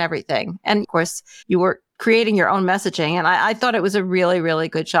agree on everything. And of course, you were creating your own messaging. And I thought it was a really, really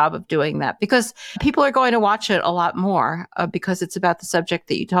good job of doing that, because people are going to watch it a lot more because it's about the subject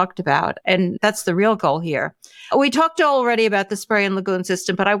that you talked about. And that's the real goal here. We talked already about the spray and lagoon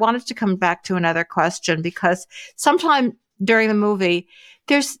system, but I wanted to come back to another question, because sometime during the movie,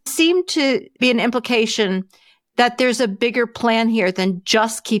 there seemed to be an implication that there's a bigger plan here than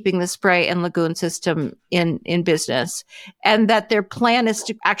just keeping the spray and lagoon system in business, and that their plan is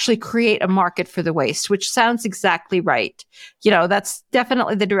to actually create a market for the waste, which sounds exactly right. That's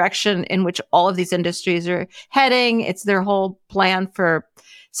definitely the direction in which all of these industries are heading. It's their whole plan for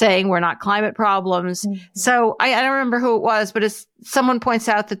saying we're not climate problems. Mm-hmm. So I don't remember who it was, but someone points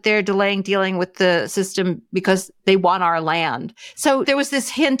out that they're delaying dealing with the system because they want our land. So there was this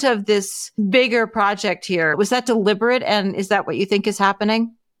hint of this bigger project here. Was that deliberate? And is that what you think is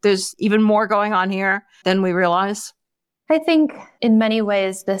happening? There's even more going on here than we realize? I think in many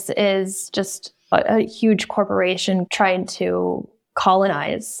ways, this is just a huge corporation trying to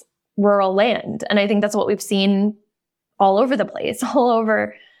colonize rural land. And I think that's what we've seen all over the place, all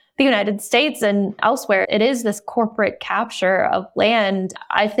over the United States and elsewhere. It is this corporate capture of land.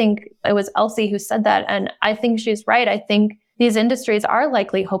 I think it was Elsie who said that, and I think she's right. I think these industries are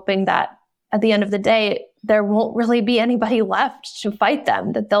likely hoping that at the end of the day, there won't really be anybody left to fight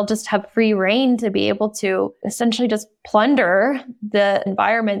them, that they'll just have free reign to be able to essentially just plunder the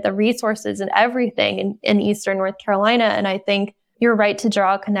environment, the resources, and everything in Eastern North Carolina. And I think you're right to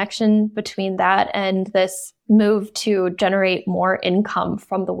draw a connection between that and this move to generate more income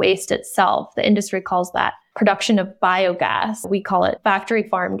from the waste itself. The industry calls that production of biogas. We call it factory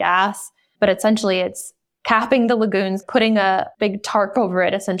farm gas, but essentially it's capping the lagoons, putting a big tarp over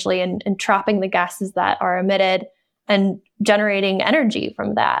it essentially, and trapping the gases that are emitted and generating energy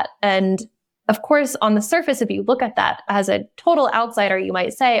from that. And of course, on the surface, if you look at that as a total outsider, you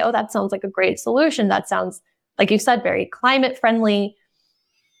might say, oh, that sounds like a great solution. That sounds, like you said, very climate friendly.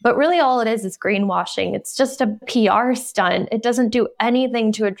 But really all it is greenwashing. It's just a PR stunt. It doesn't do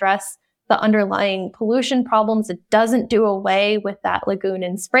anything to address the underlying pollution problems. It doesn't do away with that lagoon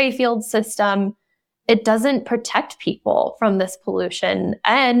and spray field system. It doesn't protect people from this pollution.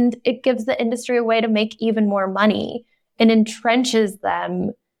 And it gives the industry a way to make even more money and entrenches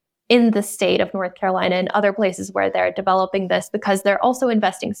them in the state of North Carolina and other places where they're developing this, because they're also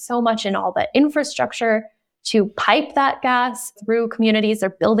investing so much in all the infrastructure to pipe that gas through communities. They're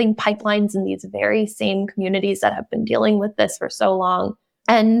building pipelines in these very same communities that have been dealing with this for so long.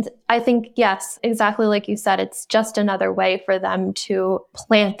 And I think, yes, exactly like you said, it's just another way for them to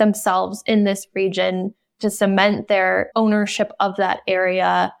plant themselves in this region, to cement their ownership of that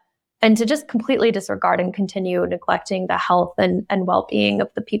area, and to just completely disregard and continue neglecting the health and well-being of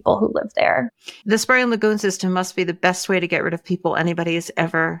the people who live there. The spray and lagoon system must be the best way to get rid of people anybody has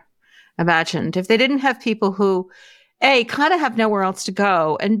ever imagined. If they didn't have people who, A, kind of have nowhere else to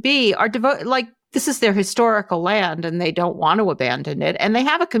go, and B, are devoted, this is their historical land and they don't want to abandon it, and they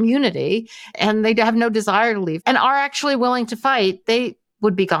have a community and they have no desire to leave and are actually willing to fight, they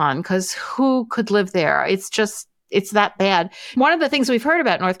would be gone, because who could live there? It's that bad. One of the things we've heard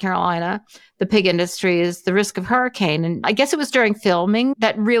about North Carolina, the pig industry, is the risk of hurricane. And I guess it was during filming,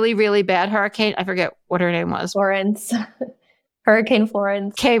 that really, really bad hurricane, I forget what her name was. Florence. Hurricane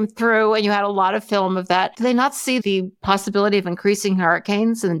Florence came through, and you had a lot of film of that. Do they not see the possibility of increasing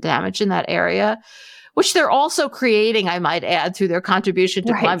hurricanes and damage in that area, which they're also creating, I might add, through their contribution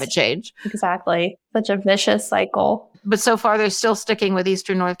to climate change? Exactly. Such a vicious cycle. But so far, they're still sticking with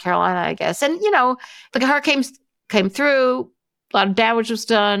Eastern North Carolina, I guess. And, the hurricanes came through, a lot of damage was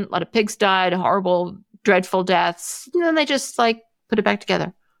done, a lot of pigs died, horrible, dreadful deaths. And then they just put it back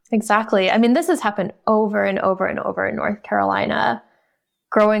together. Exactly. I mean, this has happened over and over and over in North Carolina.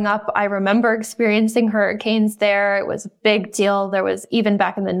 Growing up, I remember experiencing hurricanes there. It was a big deal. There was, even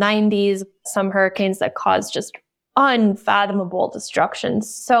back in the 90s, some hurricanes that caused just unfathomable destruction,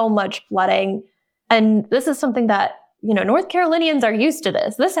 so much flooding. And this is something that, North Carolinians are used to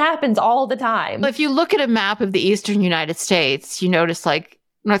this. This happens all the time. If you look at a map of the eastern United States, you notice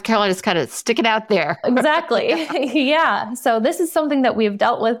North Carolina's kind of sticking out there. Exactly. Yeah. So this is something that we've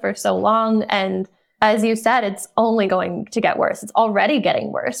dealt with for so long. And as you said, it's only going to get worse. It's already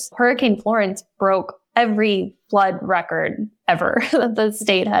getting worse. Hurricane Florence broke every flood record ever that the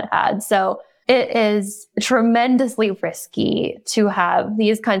state had. So it is tremendously risky to have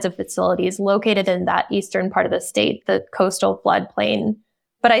these kinds of facilities located in that eastern part of the state, the coastal floodplain.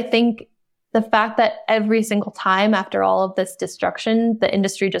 But I think the fact that every single time after all of this destruction, the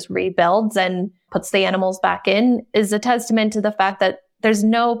industry just rebuilds and puts the animals back in is a testament to the fact that there's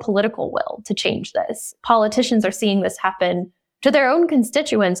no political will to change this. Politicians are seeing this happen to their own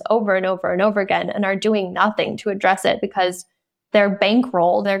constituents over and over and over again and are doing nothing to address it because their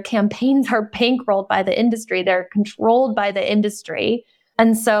bankroll, their campaigns are bankrolled by the industry. They're controlled by the industry.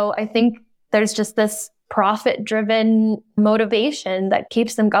 And so I think there's just this profit-driven motivation that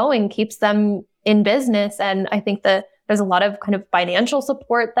keeps them going, keeps them in business. And I think that there's a lot of kind of financial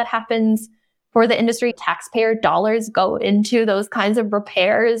support that happens for the industry. Taxpayer dollars go into those kinds of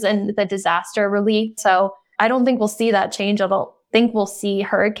repairs and the disaster relief. So I don't think we'll see that change. I don't think we'll see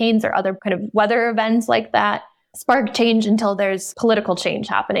hurricanes or other kind of weather events like that spark change until there's political change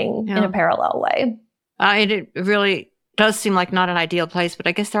happening in a parallel way. It really does seem like not an ideal place, but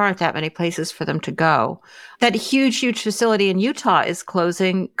I guess there aren't that many places for them to go. That huge facility in Utah is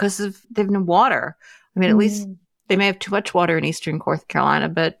closing because they've no water. I mean, at least they may have too much water in eastern North Carolina,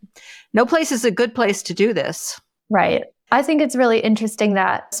 but no place is a good place to do this. Right. I think it's really interesting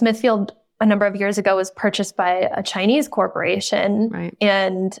that Smithfield a number of years ago was purchased by a Chinese corporation. Right.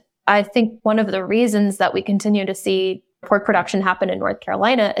 And I think one of the reasons that we continue to see pork production happen in North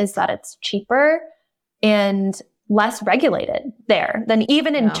Carolina is that it's cheaper and less regulated there than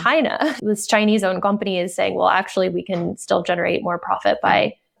even in China. This Chinese-owned company is saying, well, actually, we can still generate more profit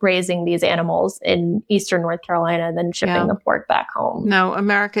by raising these animals in eastern North Carolina than shipping the pork back home. No,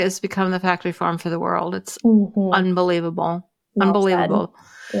 America has become the factory farm for the world. It's unbelievable. Well Unbelievable.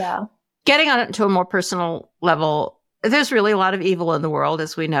 said. Yeah. Getting on it to a more personal level, there's really a lot of evil in the world,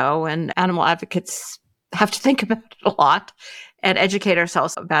 as we know, and animal advocates have to think about it a lot and educate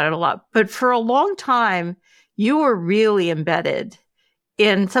ourselves about it a lot. But for a long time, you were really embedded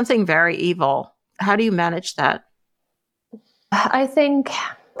in something very evil. How do you manage that? I think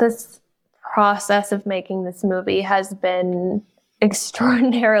this process of making this movie has been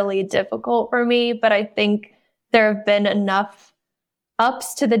extraordinarily difficult for me, but I think there have been enough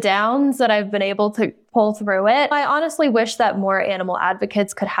ups to the downs that I've been able to pull through it. I honestly wish that more animal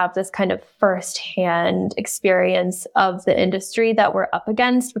advocates could have this kind of firsthand experience of the industry that we're up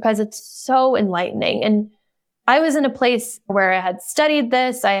against, because it's so enlightening. And I was in a place where I had studied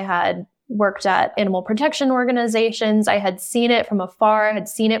this. I had worked at animal protection organizations. I had seen it from afar. I had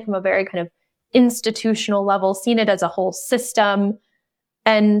seen it from a very kind of institutional level, seen it as a whole system.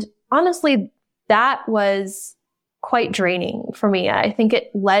 And honestly, that was quite draining for me. I think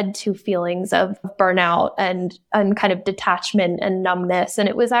it led to feelings of burnout and kind of detachment and numbness. And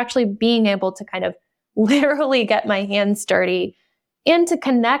it was actually being able to kind of literally get my hands dirty and to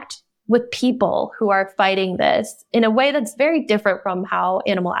connect with people who are fighting this in a way that's very different from how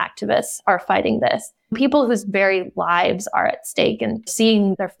animal activists are fighting this. People whose very lives are at stake and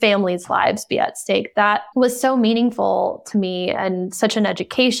seeing their families' lives be at stake. That was so meaningful to me and such an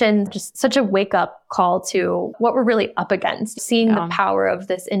education, just such a wake-up call to what we're really up against. Seeing the power of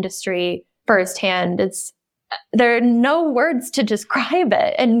this industry firsthand, there are no words to describe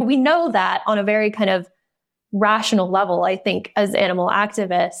it. And we know that on a very kind of rational level, I think, as animal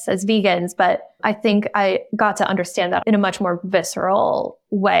activists, as vegans, but I think I got to understand that in a much more visceral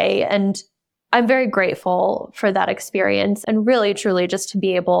way. And I'm very grateful for that experience and really, truly just to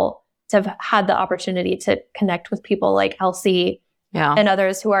be able to have had the opportunity to connect with people like Elsie and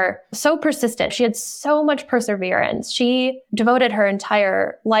others who are so persistent. She had so much perseverance. She devoted her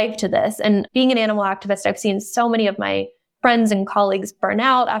entire life to this. And being an animal activist, I've seen so many of my friends and colleagues burn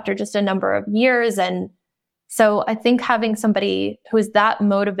out after just a number of years. And so I think having somebody who is that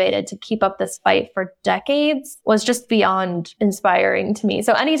motivated to keep up this fight for decades was just beyond inspiring to me.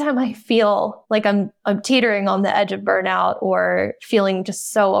 So anytime I feel like I'm teetering on the edge of burnout or feeling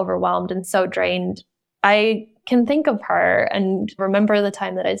just so overwhelmed and so drained, I can think of her and remember the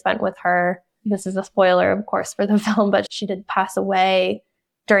time that I spent with her. This is a spoiler, of course, for the film, but she did pass away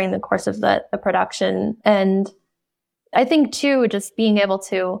during the course of the production. And I think, too, just being able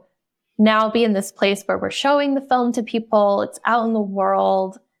to now be in this place where we're showing the film to people, it's out in the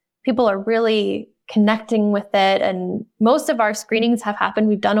world, people are really connecting with it. And most of our screenings have happened.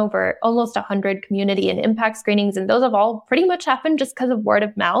 We've done over almost 100 community and impact screenings, and those have all pretty much happened just because of word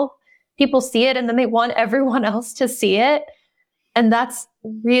of mouth. People see it and then they want everyone else to see it. And that's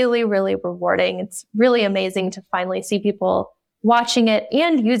really, really rewarding. It's really amazing to finally see people watching it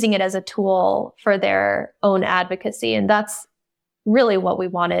and using it as a tool for their own advocacy. And that's really what we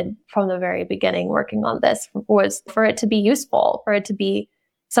wanted from the very beginning working on this, was for it to be useful, for it to be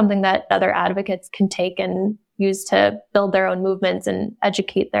something that other advocates can take and use to build their own movements and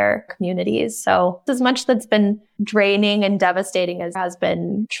educate their communities. So as much that's been draining and devastating as has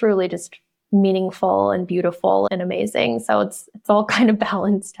been truly just meaningful and beautiful and amazing. So it's all kind of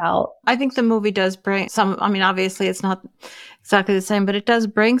balanced out. I think the movie does bring some, I mean, obviously it's not exactly the same, but it does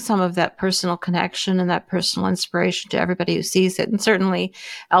bring some of that personal connection and that personal inspiration to everybody who sees it. And certainly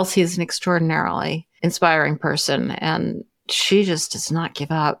Elsie is an extraordinarily inspiring person, and she just does not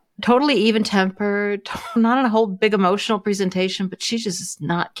give up. Totally even-tempered, not in a whole big emotional presentation, but she just does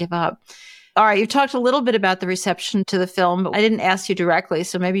not give up. All right, you talked a little bit about the reception to the film, but I didn't ask you directly,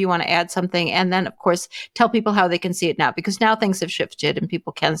 so maybe you want to add something. And then, of course, tell people how they can see it now, because now things have shifted and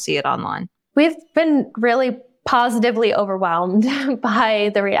people can see it online. We've been really positively overwhelmed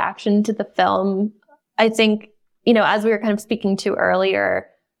by the reaction to the film. I think, as we were kind of speaking to earlier,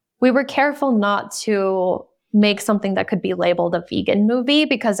 we were careful not to make something that could be labeled a vegan movie,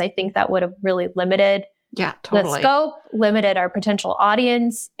 because I think that would have really limited the scope, limited our potential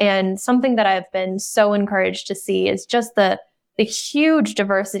audience. And something that I've been so encouraged to see is just the huge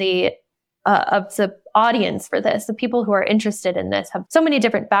diversity of the audience for this. The people who are interested in this have so many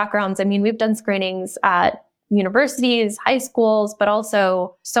different backgrounds. I mean, we've done screenings at universities, high schools, but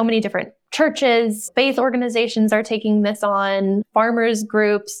also so many different churches, faith organizations are taking this on, farmers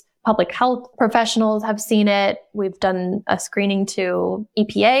groups, public health professionals have seen it. We've done a screening to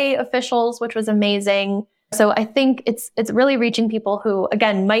EPA officials, which was amazing. So I think it's really reaching people who,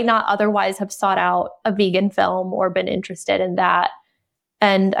 again, might not otherwise have sought out a vegan film or been interested in that.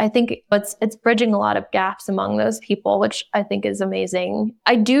 And I think it's bridging a lot of gaps among those people, which I think is amazing.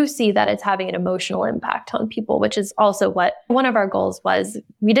 I do see that it's having an emotional impact on people, which is also what one of our goals was.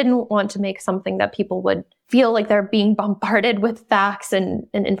 We didn't want to make something that people would feel like they're being bombarded with facts and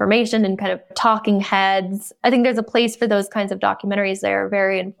information and kind of talking heads. I think there's a place for those kinds of documentaries. They're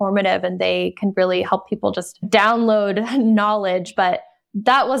very informative and they can really help people just download knowledge. But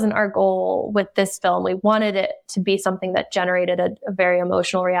that wasn't our goal with this film. We wanted it to be something that generated a very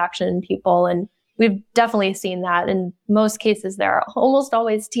emotional reaction in people. And we've definitely seen that. In most cases, there are almost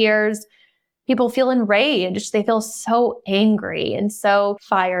always tears. People feel enraged. They feel so angry and so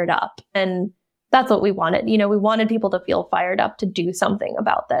fired up. And that's what we wanted. We wanted people to feel fired up to do something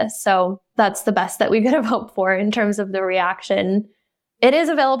about this. So that's the best that we could have hoped for in terms of the reaction. It is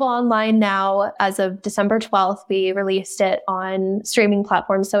available online now. As of December 12th, we released it on streaming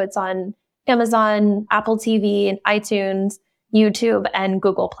platforms. So it's on Amazon, Apple TV, and iTunes, YouTube, and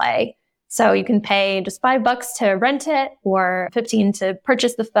Google Play. So you can pay just $5 to rent it or $15 to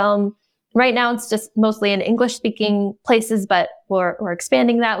purchase the film. Right now, it's just mostly in English-speaking places, but we're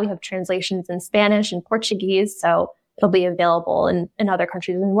expanding that. We have translations in Spanish and Portuguese, so it'll be available in other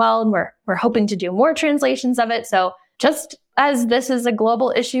countries as well. And we're hoping to do more translations of it. So just as this is a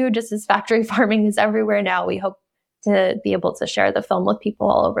global issue, just as factory farming is everywhere now, we hope to be able to share the film with people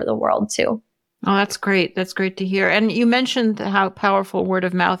all over the world too. Oh, that's great. That's great to hear. And you mentioned how powerful word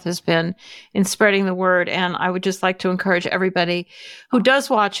of mouth has been in spreading the word. And I would just like to encourage everybody who does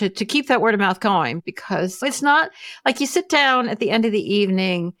watch it to keep that word of mouth going, because it's not like you sit down at the end of the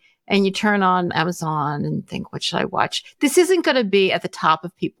evening and you turn on Amazon and think, what should I watch? This isn't going to be at the top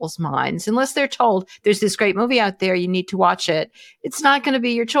of people's minds unless they're told there's this great movie out there, you need to watch it. It's not going to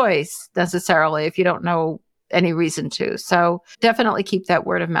be your choice necessarily if you don't know any reason to. So definitely keep that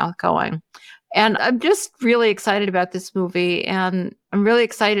word of mouth going. And I'm just really excited about this movie. And I'm really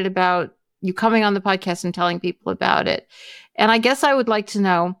excited about you coming on the podcast and telling people about it. And I guess I would like to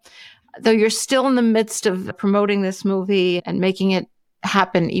know, though you're still in the midst of promoting this movie and making it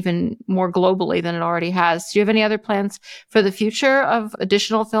happen even more globally than it already has, do you have any other plans for the future of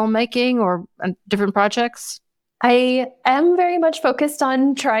additional filmmaking or different projects? I am very much focused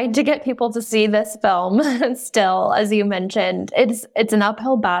on trying to get people to see this film still, as you mentioned. It's an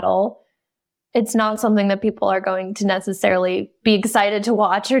uphill battle. It's not something that people are going to necessarily be excited to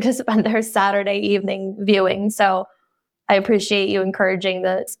watch or to spend their Saturday evening viewing. So I appreciate you encouraging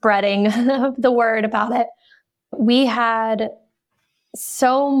the spreading of the word about it. We had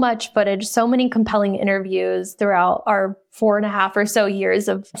so much footage, so many compelling interviews throughout our 4.5 or so years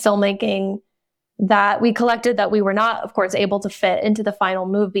of filmmaking that we collected that we were not, of course, able to fit into the final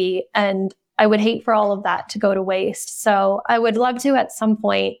movie. And I would hate for all of that to go to waste. So I would love to, at some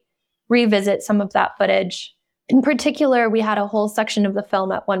point, revisit some of that footage. In particular, we had a whole section of the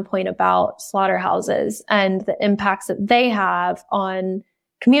film at one point about slaughterhouses and the impacts that they have on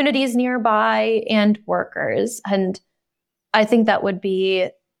communities nearby and workers. And I think that would be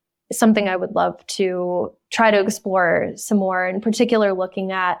something I would love to try to explore some more, in particular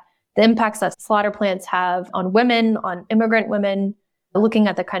looking at the impacts that slaughter plants have on women, on immigrant women, looking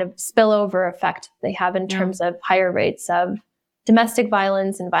at the kind of spillover effect they have in terms of higher rates of domestic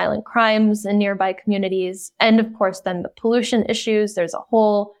violence and violent crimes in nearby communities. And of course, then the pollution issues. There's a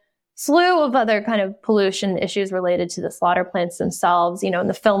whole slew of other kind of pollution issues related to the slaughter plants themselves. In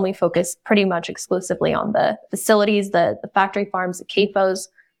the film, we focus pretty much exclusively on the facilities, the factory farms, the CAFOs.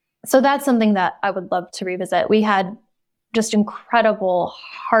 So that's something that I would love to revisit. We had just incredible,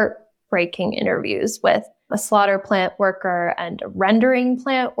 heartbreaking interviews with a slaughter plant worker and a rendering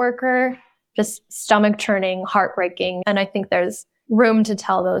plant worker, just stomach churning, heartbreaking. And I think there's room to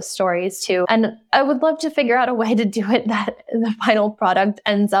tell those stories too. And I would love to figure out a way to do it that the final product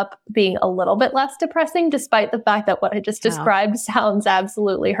ends up being a little bit less depressing, despite the fact that what I just described sounds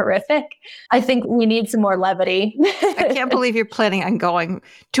absolutely horrific. I think we need some more levity. I can't believe you're planning on going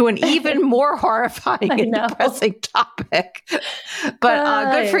to an even more horrifying and depressing topic.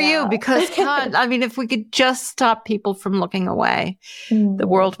 But good for you, because God, I mean, if we could just stop people from looking away, the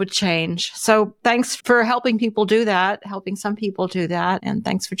world would change. So thanks for helping people do that, helping some people do that. And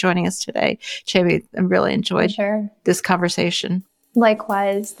thanks for joining us today, Jamie. I really enjoyed this conversation.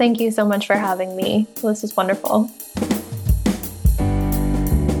 Likewise. Thank you so much for having me. This was wonderful.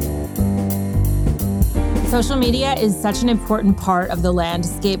 Social media is such an important part of the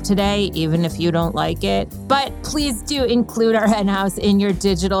landscape today, even if you don't like it. But please do include our henhouse in your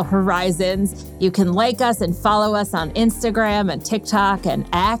digital horizons. You can like us and follow us on Instagram and TikTok and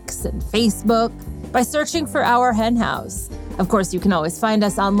X and Facebook by searching for Our Henhouse. Of course, you can always find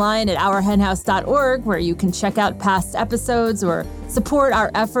us online at ourhenhouse.org, where you can check out past episodes or support our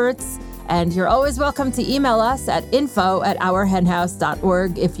efforts. And you're always welcome to email us at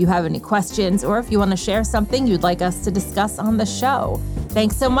info@ourhenhouse.org if you have any questions or if you want to share something you'd like us to discuss on the show.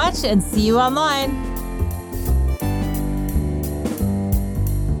 Thanks so much, and see you online.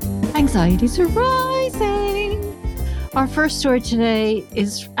 Anxieties are rising. Our first story today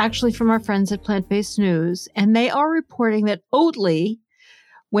is actually from our friends at Plant-Based News, and they are reporting that Oatly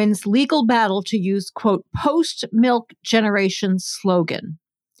wins legal battle to use, quote, post-milk generation slogan.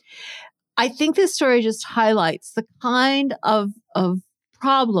 I think this story just highlights the kind of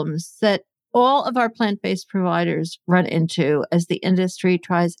problems that all of our plant-based providers run into as the industry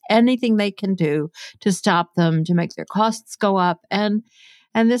tries anything they can do to stop them, to make their costs go up. And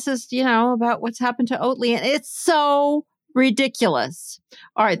this is, about what's happened to Oatly. And it's so ridiculous.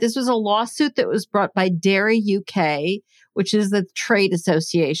 All right. This was a lawsuit that was brought by Dairy UK, which is the trade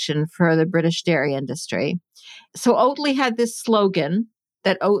association for the British dairy industry. So Oatly had this slogan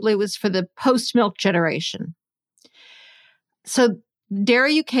that Oatly was for the post-milk generation. So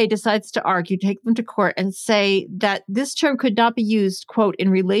Dairy UK decides to argue, take them to court, and say that this term could not be used, quote, in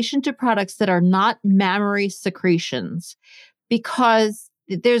relation to products that are not mammary secretions, because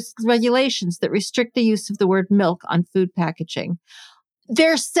there's regulations that restrict the use of the word milk on food packaging.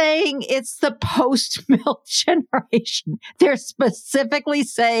 They're saying it's the post-milk generation. They're specifically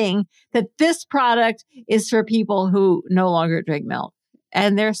saying that this product is for people who no longer drink milk.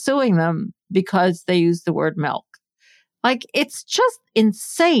 And they're suing them because they use the word milk. Like, it's just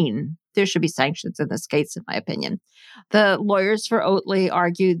insane. There should be sanctions in this case, in my opinion. The lawyers for Oatly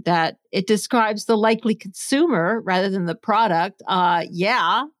argued that it describes the likely consumer rather than the product.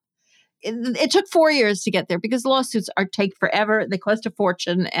 It took 4 years to get there because lawsuits take forever. They cost a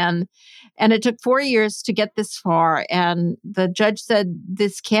fortune. And it took 4 years to get this far. And the judge said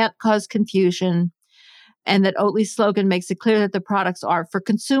this can't cause confusion, and that Oatly's slogan makes it clear that the products are for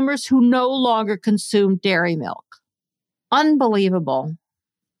consumers who no longer consume dairy milk. Unbelievable.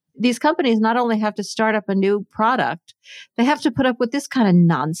 These companies not only have to start up a new product, they have to put up with this kind of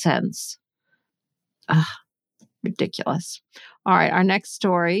nonsense. Ridiculous. All right, our next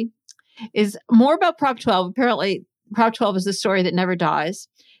story is more about Prop 12. Apparently, Prop 12 is a story that never dies.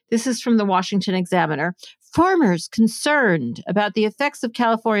 This is from the Washington Examiner. Farmers concerned about the effects of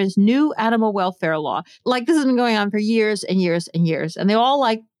California's new animal welfare law. Like, this has been going on for years and years and years, and they all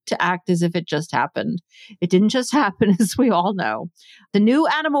like to act as if it just happened. It didn't just happen, as we all know. The new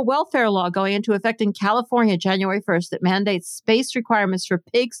animal welfare law going into effect in California January 1st that mandates space requirements for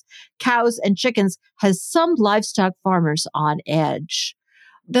pigs, cows, and chickens has some livestock farmers on edge.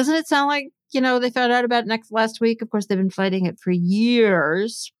 Doesn't it sound like, they found out about it last week? Of course, they've been fighting it for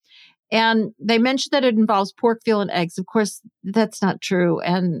years. And they mentioned that it involves pork, veal, and eggs. Of course, that's not true.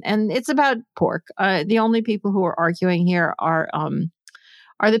 And it's about pork. The only people who are arguing here are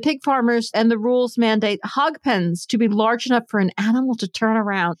the pig farmers, and the rules mandate hog pens to be large enough for an animal to turn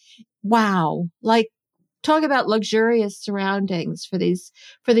around. Wow. Like, talk about luxurious surroundings for these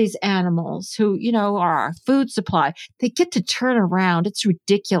animals who, are our food supply. They get to turn around. It's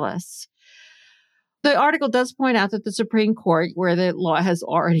ridiculous. The article does point out that the Supreme Court, where the law has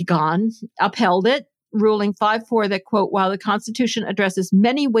already gone, upheld it, ruling 5-4 that, quote, while the Constitution addresses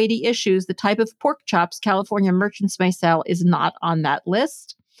many weighty issues, the type of pork chops California merchants may sell is not on that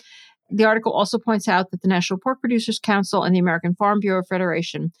list. The article also points out that the National Pork Producers Council and the American Farm Bureau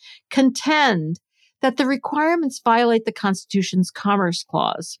Federation contend that the requirements violate the Constitution's Commerce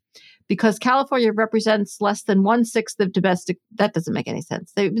Clause because California represents less than 1/6 of domestic. That doesn't make any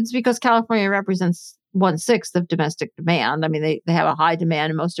sense. It's because California represents 1/6 of domestic demand. I mean, they have a high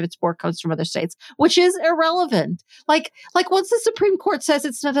demand and most of its pork comes from other states, which is irrelevant. Like once the Supreme Court says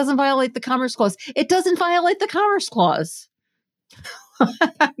it doesn't violate the Commerce Clause, it doesn't violate the Commerce Clause.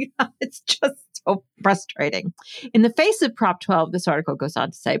 It's just so frustrating. In the face of Prop 12, this article goes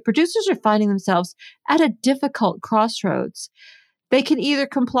on to say, producers are finding themselves at a difficult crossroads. They can either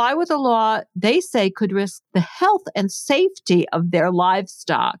comply with a law they say could risk the health and safety of their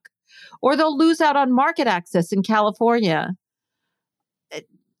livestock, or they'll lose out on market access in California.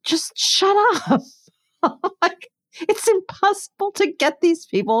 Just shut up. It's impossible to get these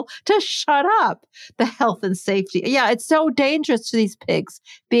people to shut up. The health and safety. Yeah, it's so dangerous to these pigs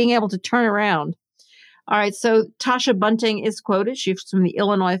being able to turn around. All right, so Tasha Bunting is quoted. She's from the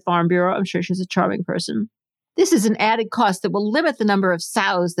Illinois Farm Bureau. I'm sure she's a charming person. This is an added cost that will limit the number of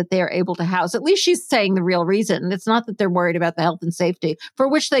sows that they are able to house. At least she's saying the real reason. It's not that they're worried about the health and safety, for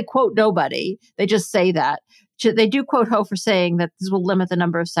which they quote nobody. They just say that. They do quote Ho for saying that this will limit the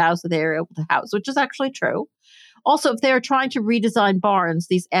number of sows that they are able to house, which is actually true. Also, if they are trying to redesign barns,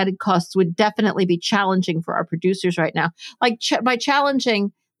 these added costs would definitely be challenging for our producers right now. Like by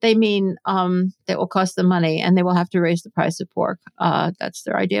challenging, they mean that will cost them money and they will have to raise the price of pork. That's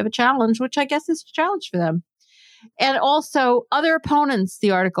their idea of a challenge, which I guess is a challenge for them. And also other opponents, the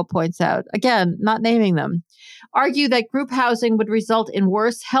article points out, again, not naming them, argue that group housing would result in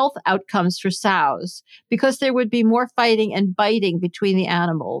worse health outcomes for sows because there would be more fighting and biting between the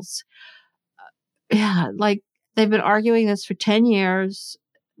animals. They've been arguing this for 10 years.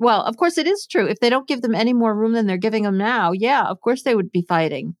 Well, of course, it is true. If they don't give them any more room than they're giving them now, yeah, of course they would be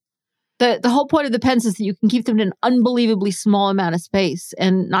fighting. The whole point of the pens is that you can keep them in an unbelievably small amount of space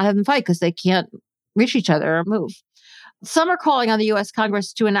and not have them fight because they can't reach each other or move. Some are calling on the U.S.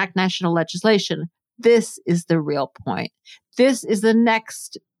 Congress to enact national legislation. This is the real point. This is the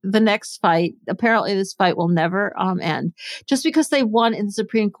next fight. Apparently, this fight will never end. Just because they won in the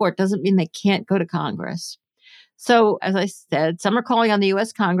Supreme Court doesn't mean they can't go to Congress. So, as I said, some are calling on the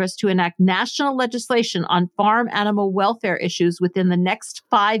U.S. Congress to enact national legislation on farm animal welfare issues within the next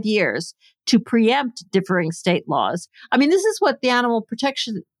 5 years to preempt differing state laws. I mean, this is what the animal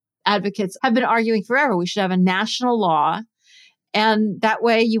protection advocates have been arguing forever. We should have a national law, and that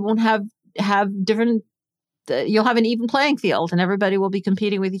way you won't have different. You'll have an even playing field, and everybody will be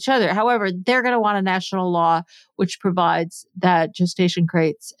competing with each other. However, they're going to want a national law which provides that gestation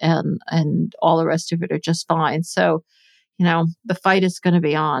crates and all the rest of it are just fine. So, the fight is going to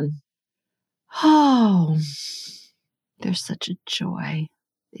be on. Oh, they're such a joy,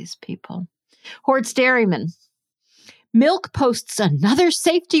 these people. Hort's Dairyman. Milk posts another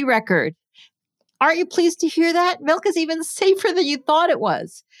safety record. Aren't you pleased to hear that? Milk is even safer than you thought it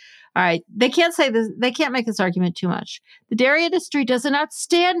was. All right. They can't say this. They can't make this argument too much. The dairy industry does an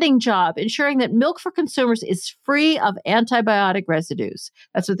outstanding job ensuring that milk for consumers is free of antibiotic residues.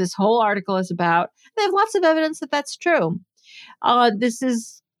 That's what this whole article is about. They have lots of evidence that that's true. This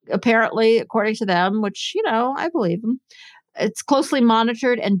is apparently, according to them, which, I believe them, it's closely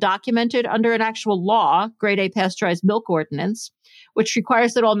monitored and documented under an actual law, Grade A Pasteurized Milk Ordinance, which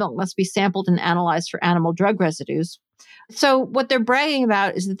requires that all milk must be sampled and analyzed for animal drug residues. So what they're bragging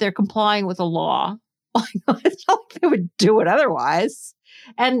about is that they're complying with a law. It's not like they would do it otherwise.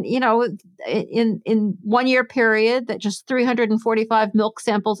 And, in 1 year period, that just 345 milk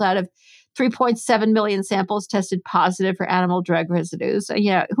samples out of 3.7 million samples tested positive for animal drug residues.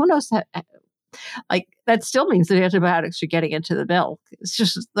 Who knows that? That still means that antibiotics are getting into the milk. It's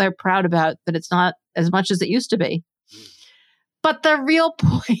just they're proud about that it's not as much as it used to be. But the real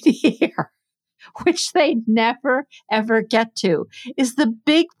point here, which they never, ever get to, is the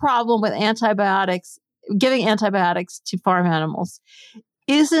big problem with antibiotics, giving antibiotics to farm animals,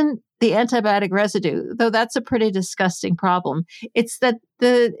 isn't the antibiotic residue, though that's a pretty disgusting problem. It's that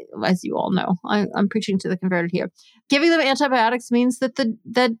as you all know, I'm preaching to the converted here. Giving them antibiotics means that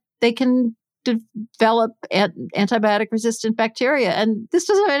they can develop antibiotic-resistant bacteria, and this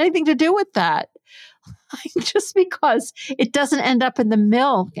doesn't have anything to do with that. Just because it doesn't end up in the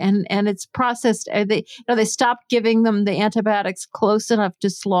milk and it's processed, they stopped giving them the antibiotics close enough to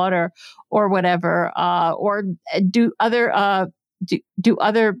slaughter or whatever, or do other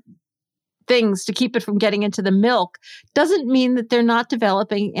things to keep it from getting into the milk doesn't mean that they're not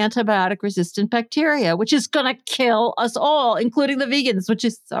developing antibiotic-resistant bacteria, which is going to kill us all, including the vegans, which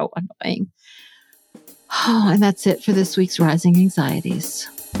is so annoying. Oh, and that's it for this week's Rising Anxieties.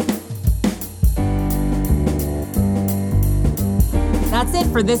 That's it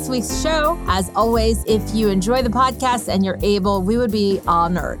for this week's show. As always, if you enjoy the podcast and you're able, we would be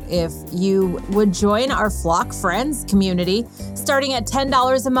honored if you would join our Flock Friends community, starting at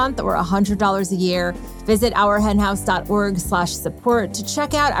 $10 a month or $100 a year. Visit ourhenhouse.org/support to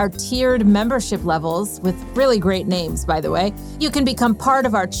check out our tiered membership levels with really great names, by the way. You can become part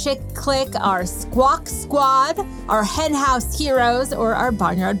of our Chick Clique, our Squawk Squad, our Henhouse Heroes, or our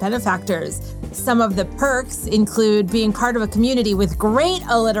Barnyard Benefactors. Some of the perks include being part of a community with great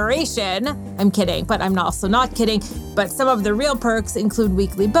alliteration. I'm kidding, but I'm also not kidding. But some of the real perks include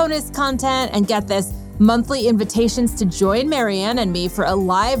weekly bonus content and, get this, monthly invitations to join Marianne and me for a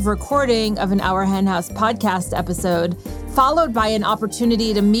live recording of an Our Henhouse podcast episode, followed by an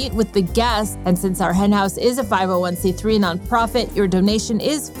opportunity to meet with the guests. And since Our Henhouse is a 501c3 nonprofit, your donation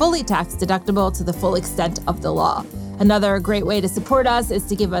is fully tax deductible to the full extent of the law. Another great way to support us is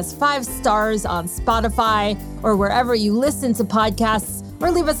to give us 5 stars on Spotify or wherever you listen to podcasts,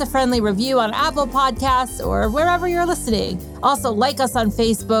 or leave us a friendly review on Apple Podcasts or wherever you're listening. Also, like us on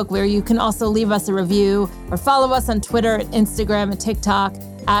Facebook, where you can also leave us a review, or follow us on Twitter, Instagram, and TikTok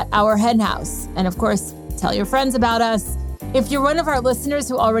at Our Henhouse. And of course, tell your friends about us. If you're one of our listeners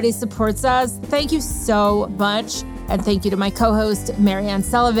who already supports us, thank you so much. And thank you to my co-host, Marianne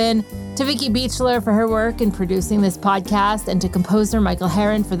Sullivan, to Vicky Beechler for her work in producing this podcast, and to composer Michael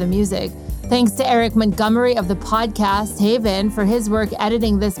Herron for the music. Thanks to Eric Montgomery of the Podcast Haven for his work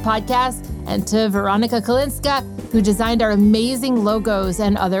editing this podcast, and to Veronica Kalinska, who designed our amazing logos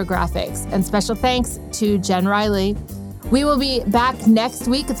and other graphics. And special thanks to Jen Riley. We will be back next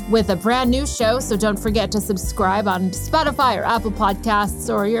week with a brand new show, so don't forget to subscribe on Spotify or Apple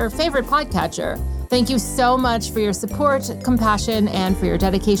Podcasts or your favorite podcatcher. Thank you so much for your support, compassion, and for your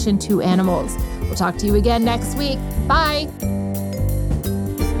dedication to animals. We'll talk to you again next week. Bye.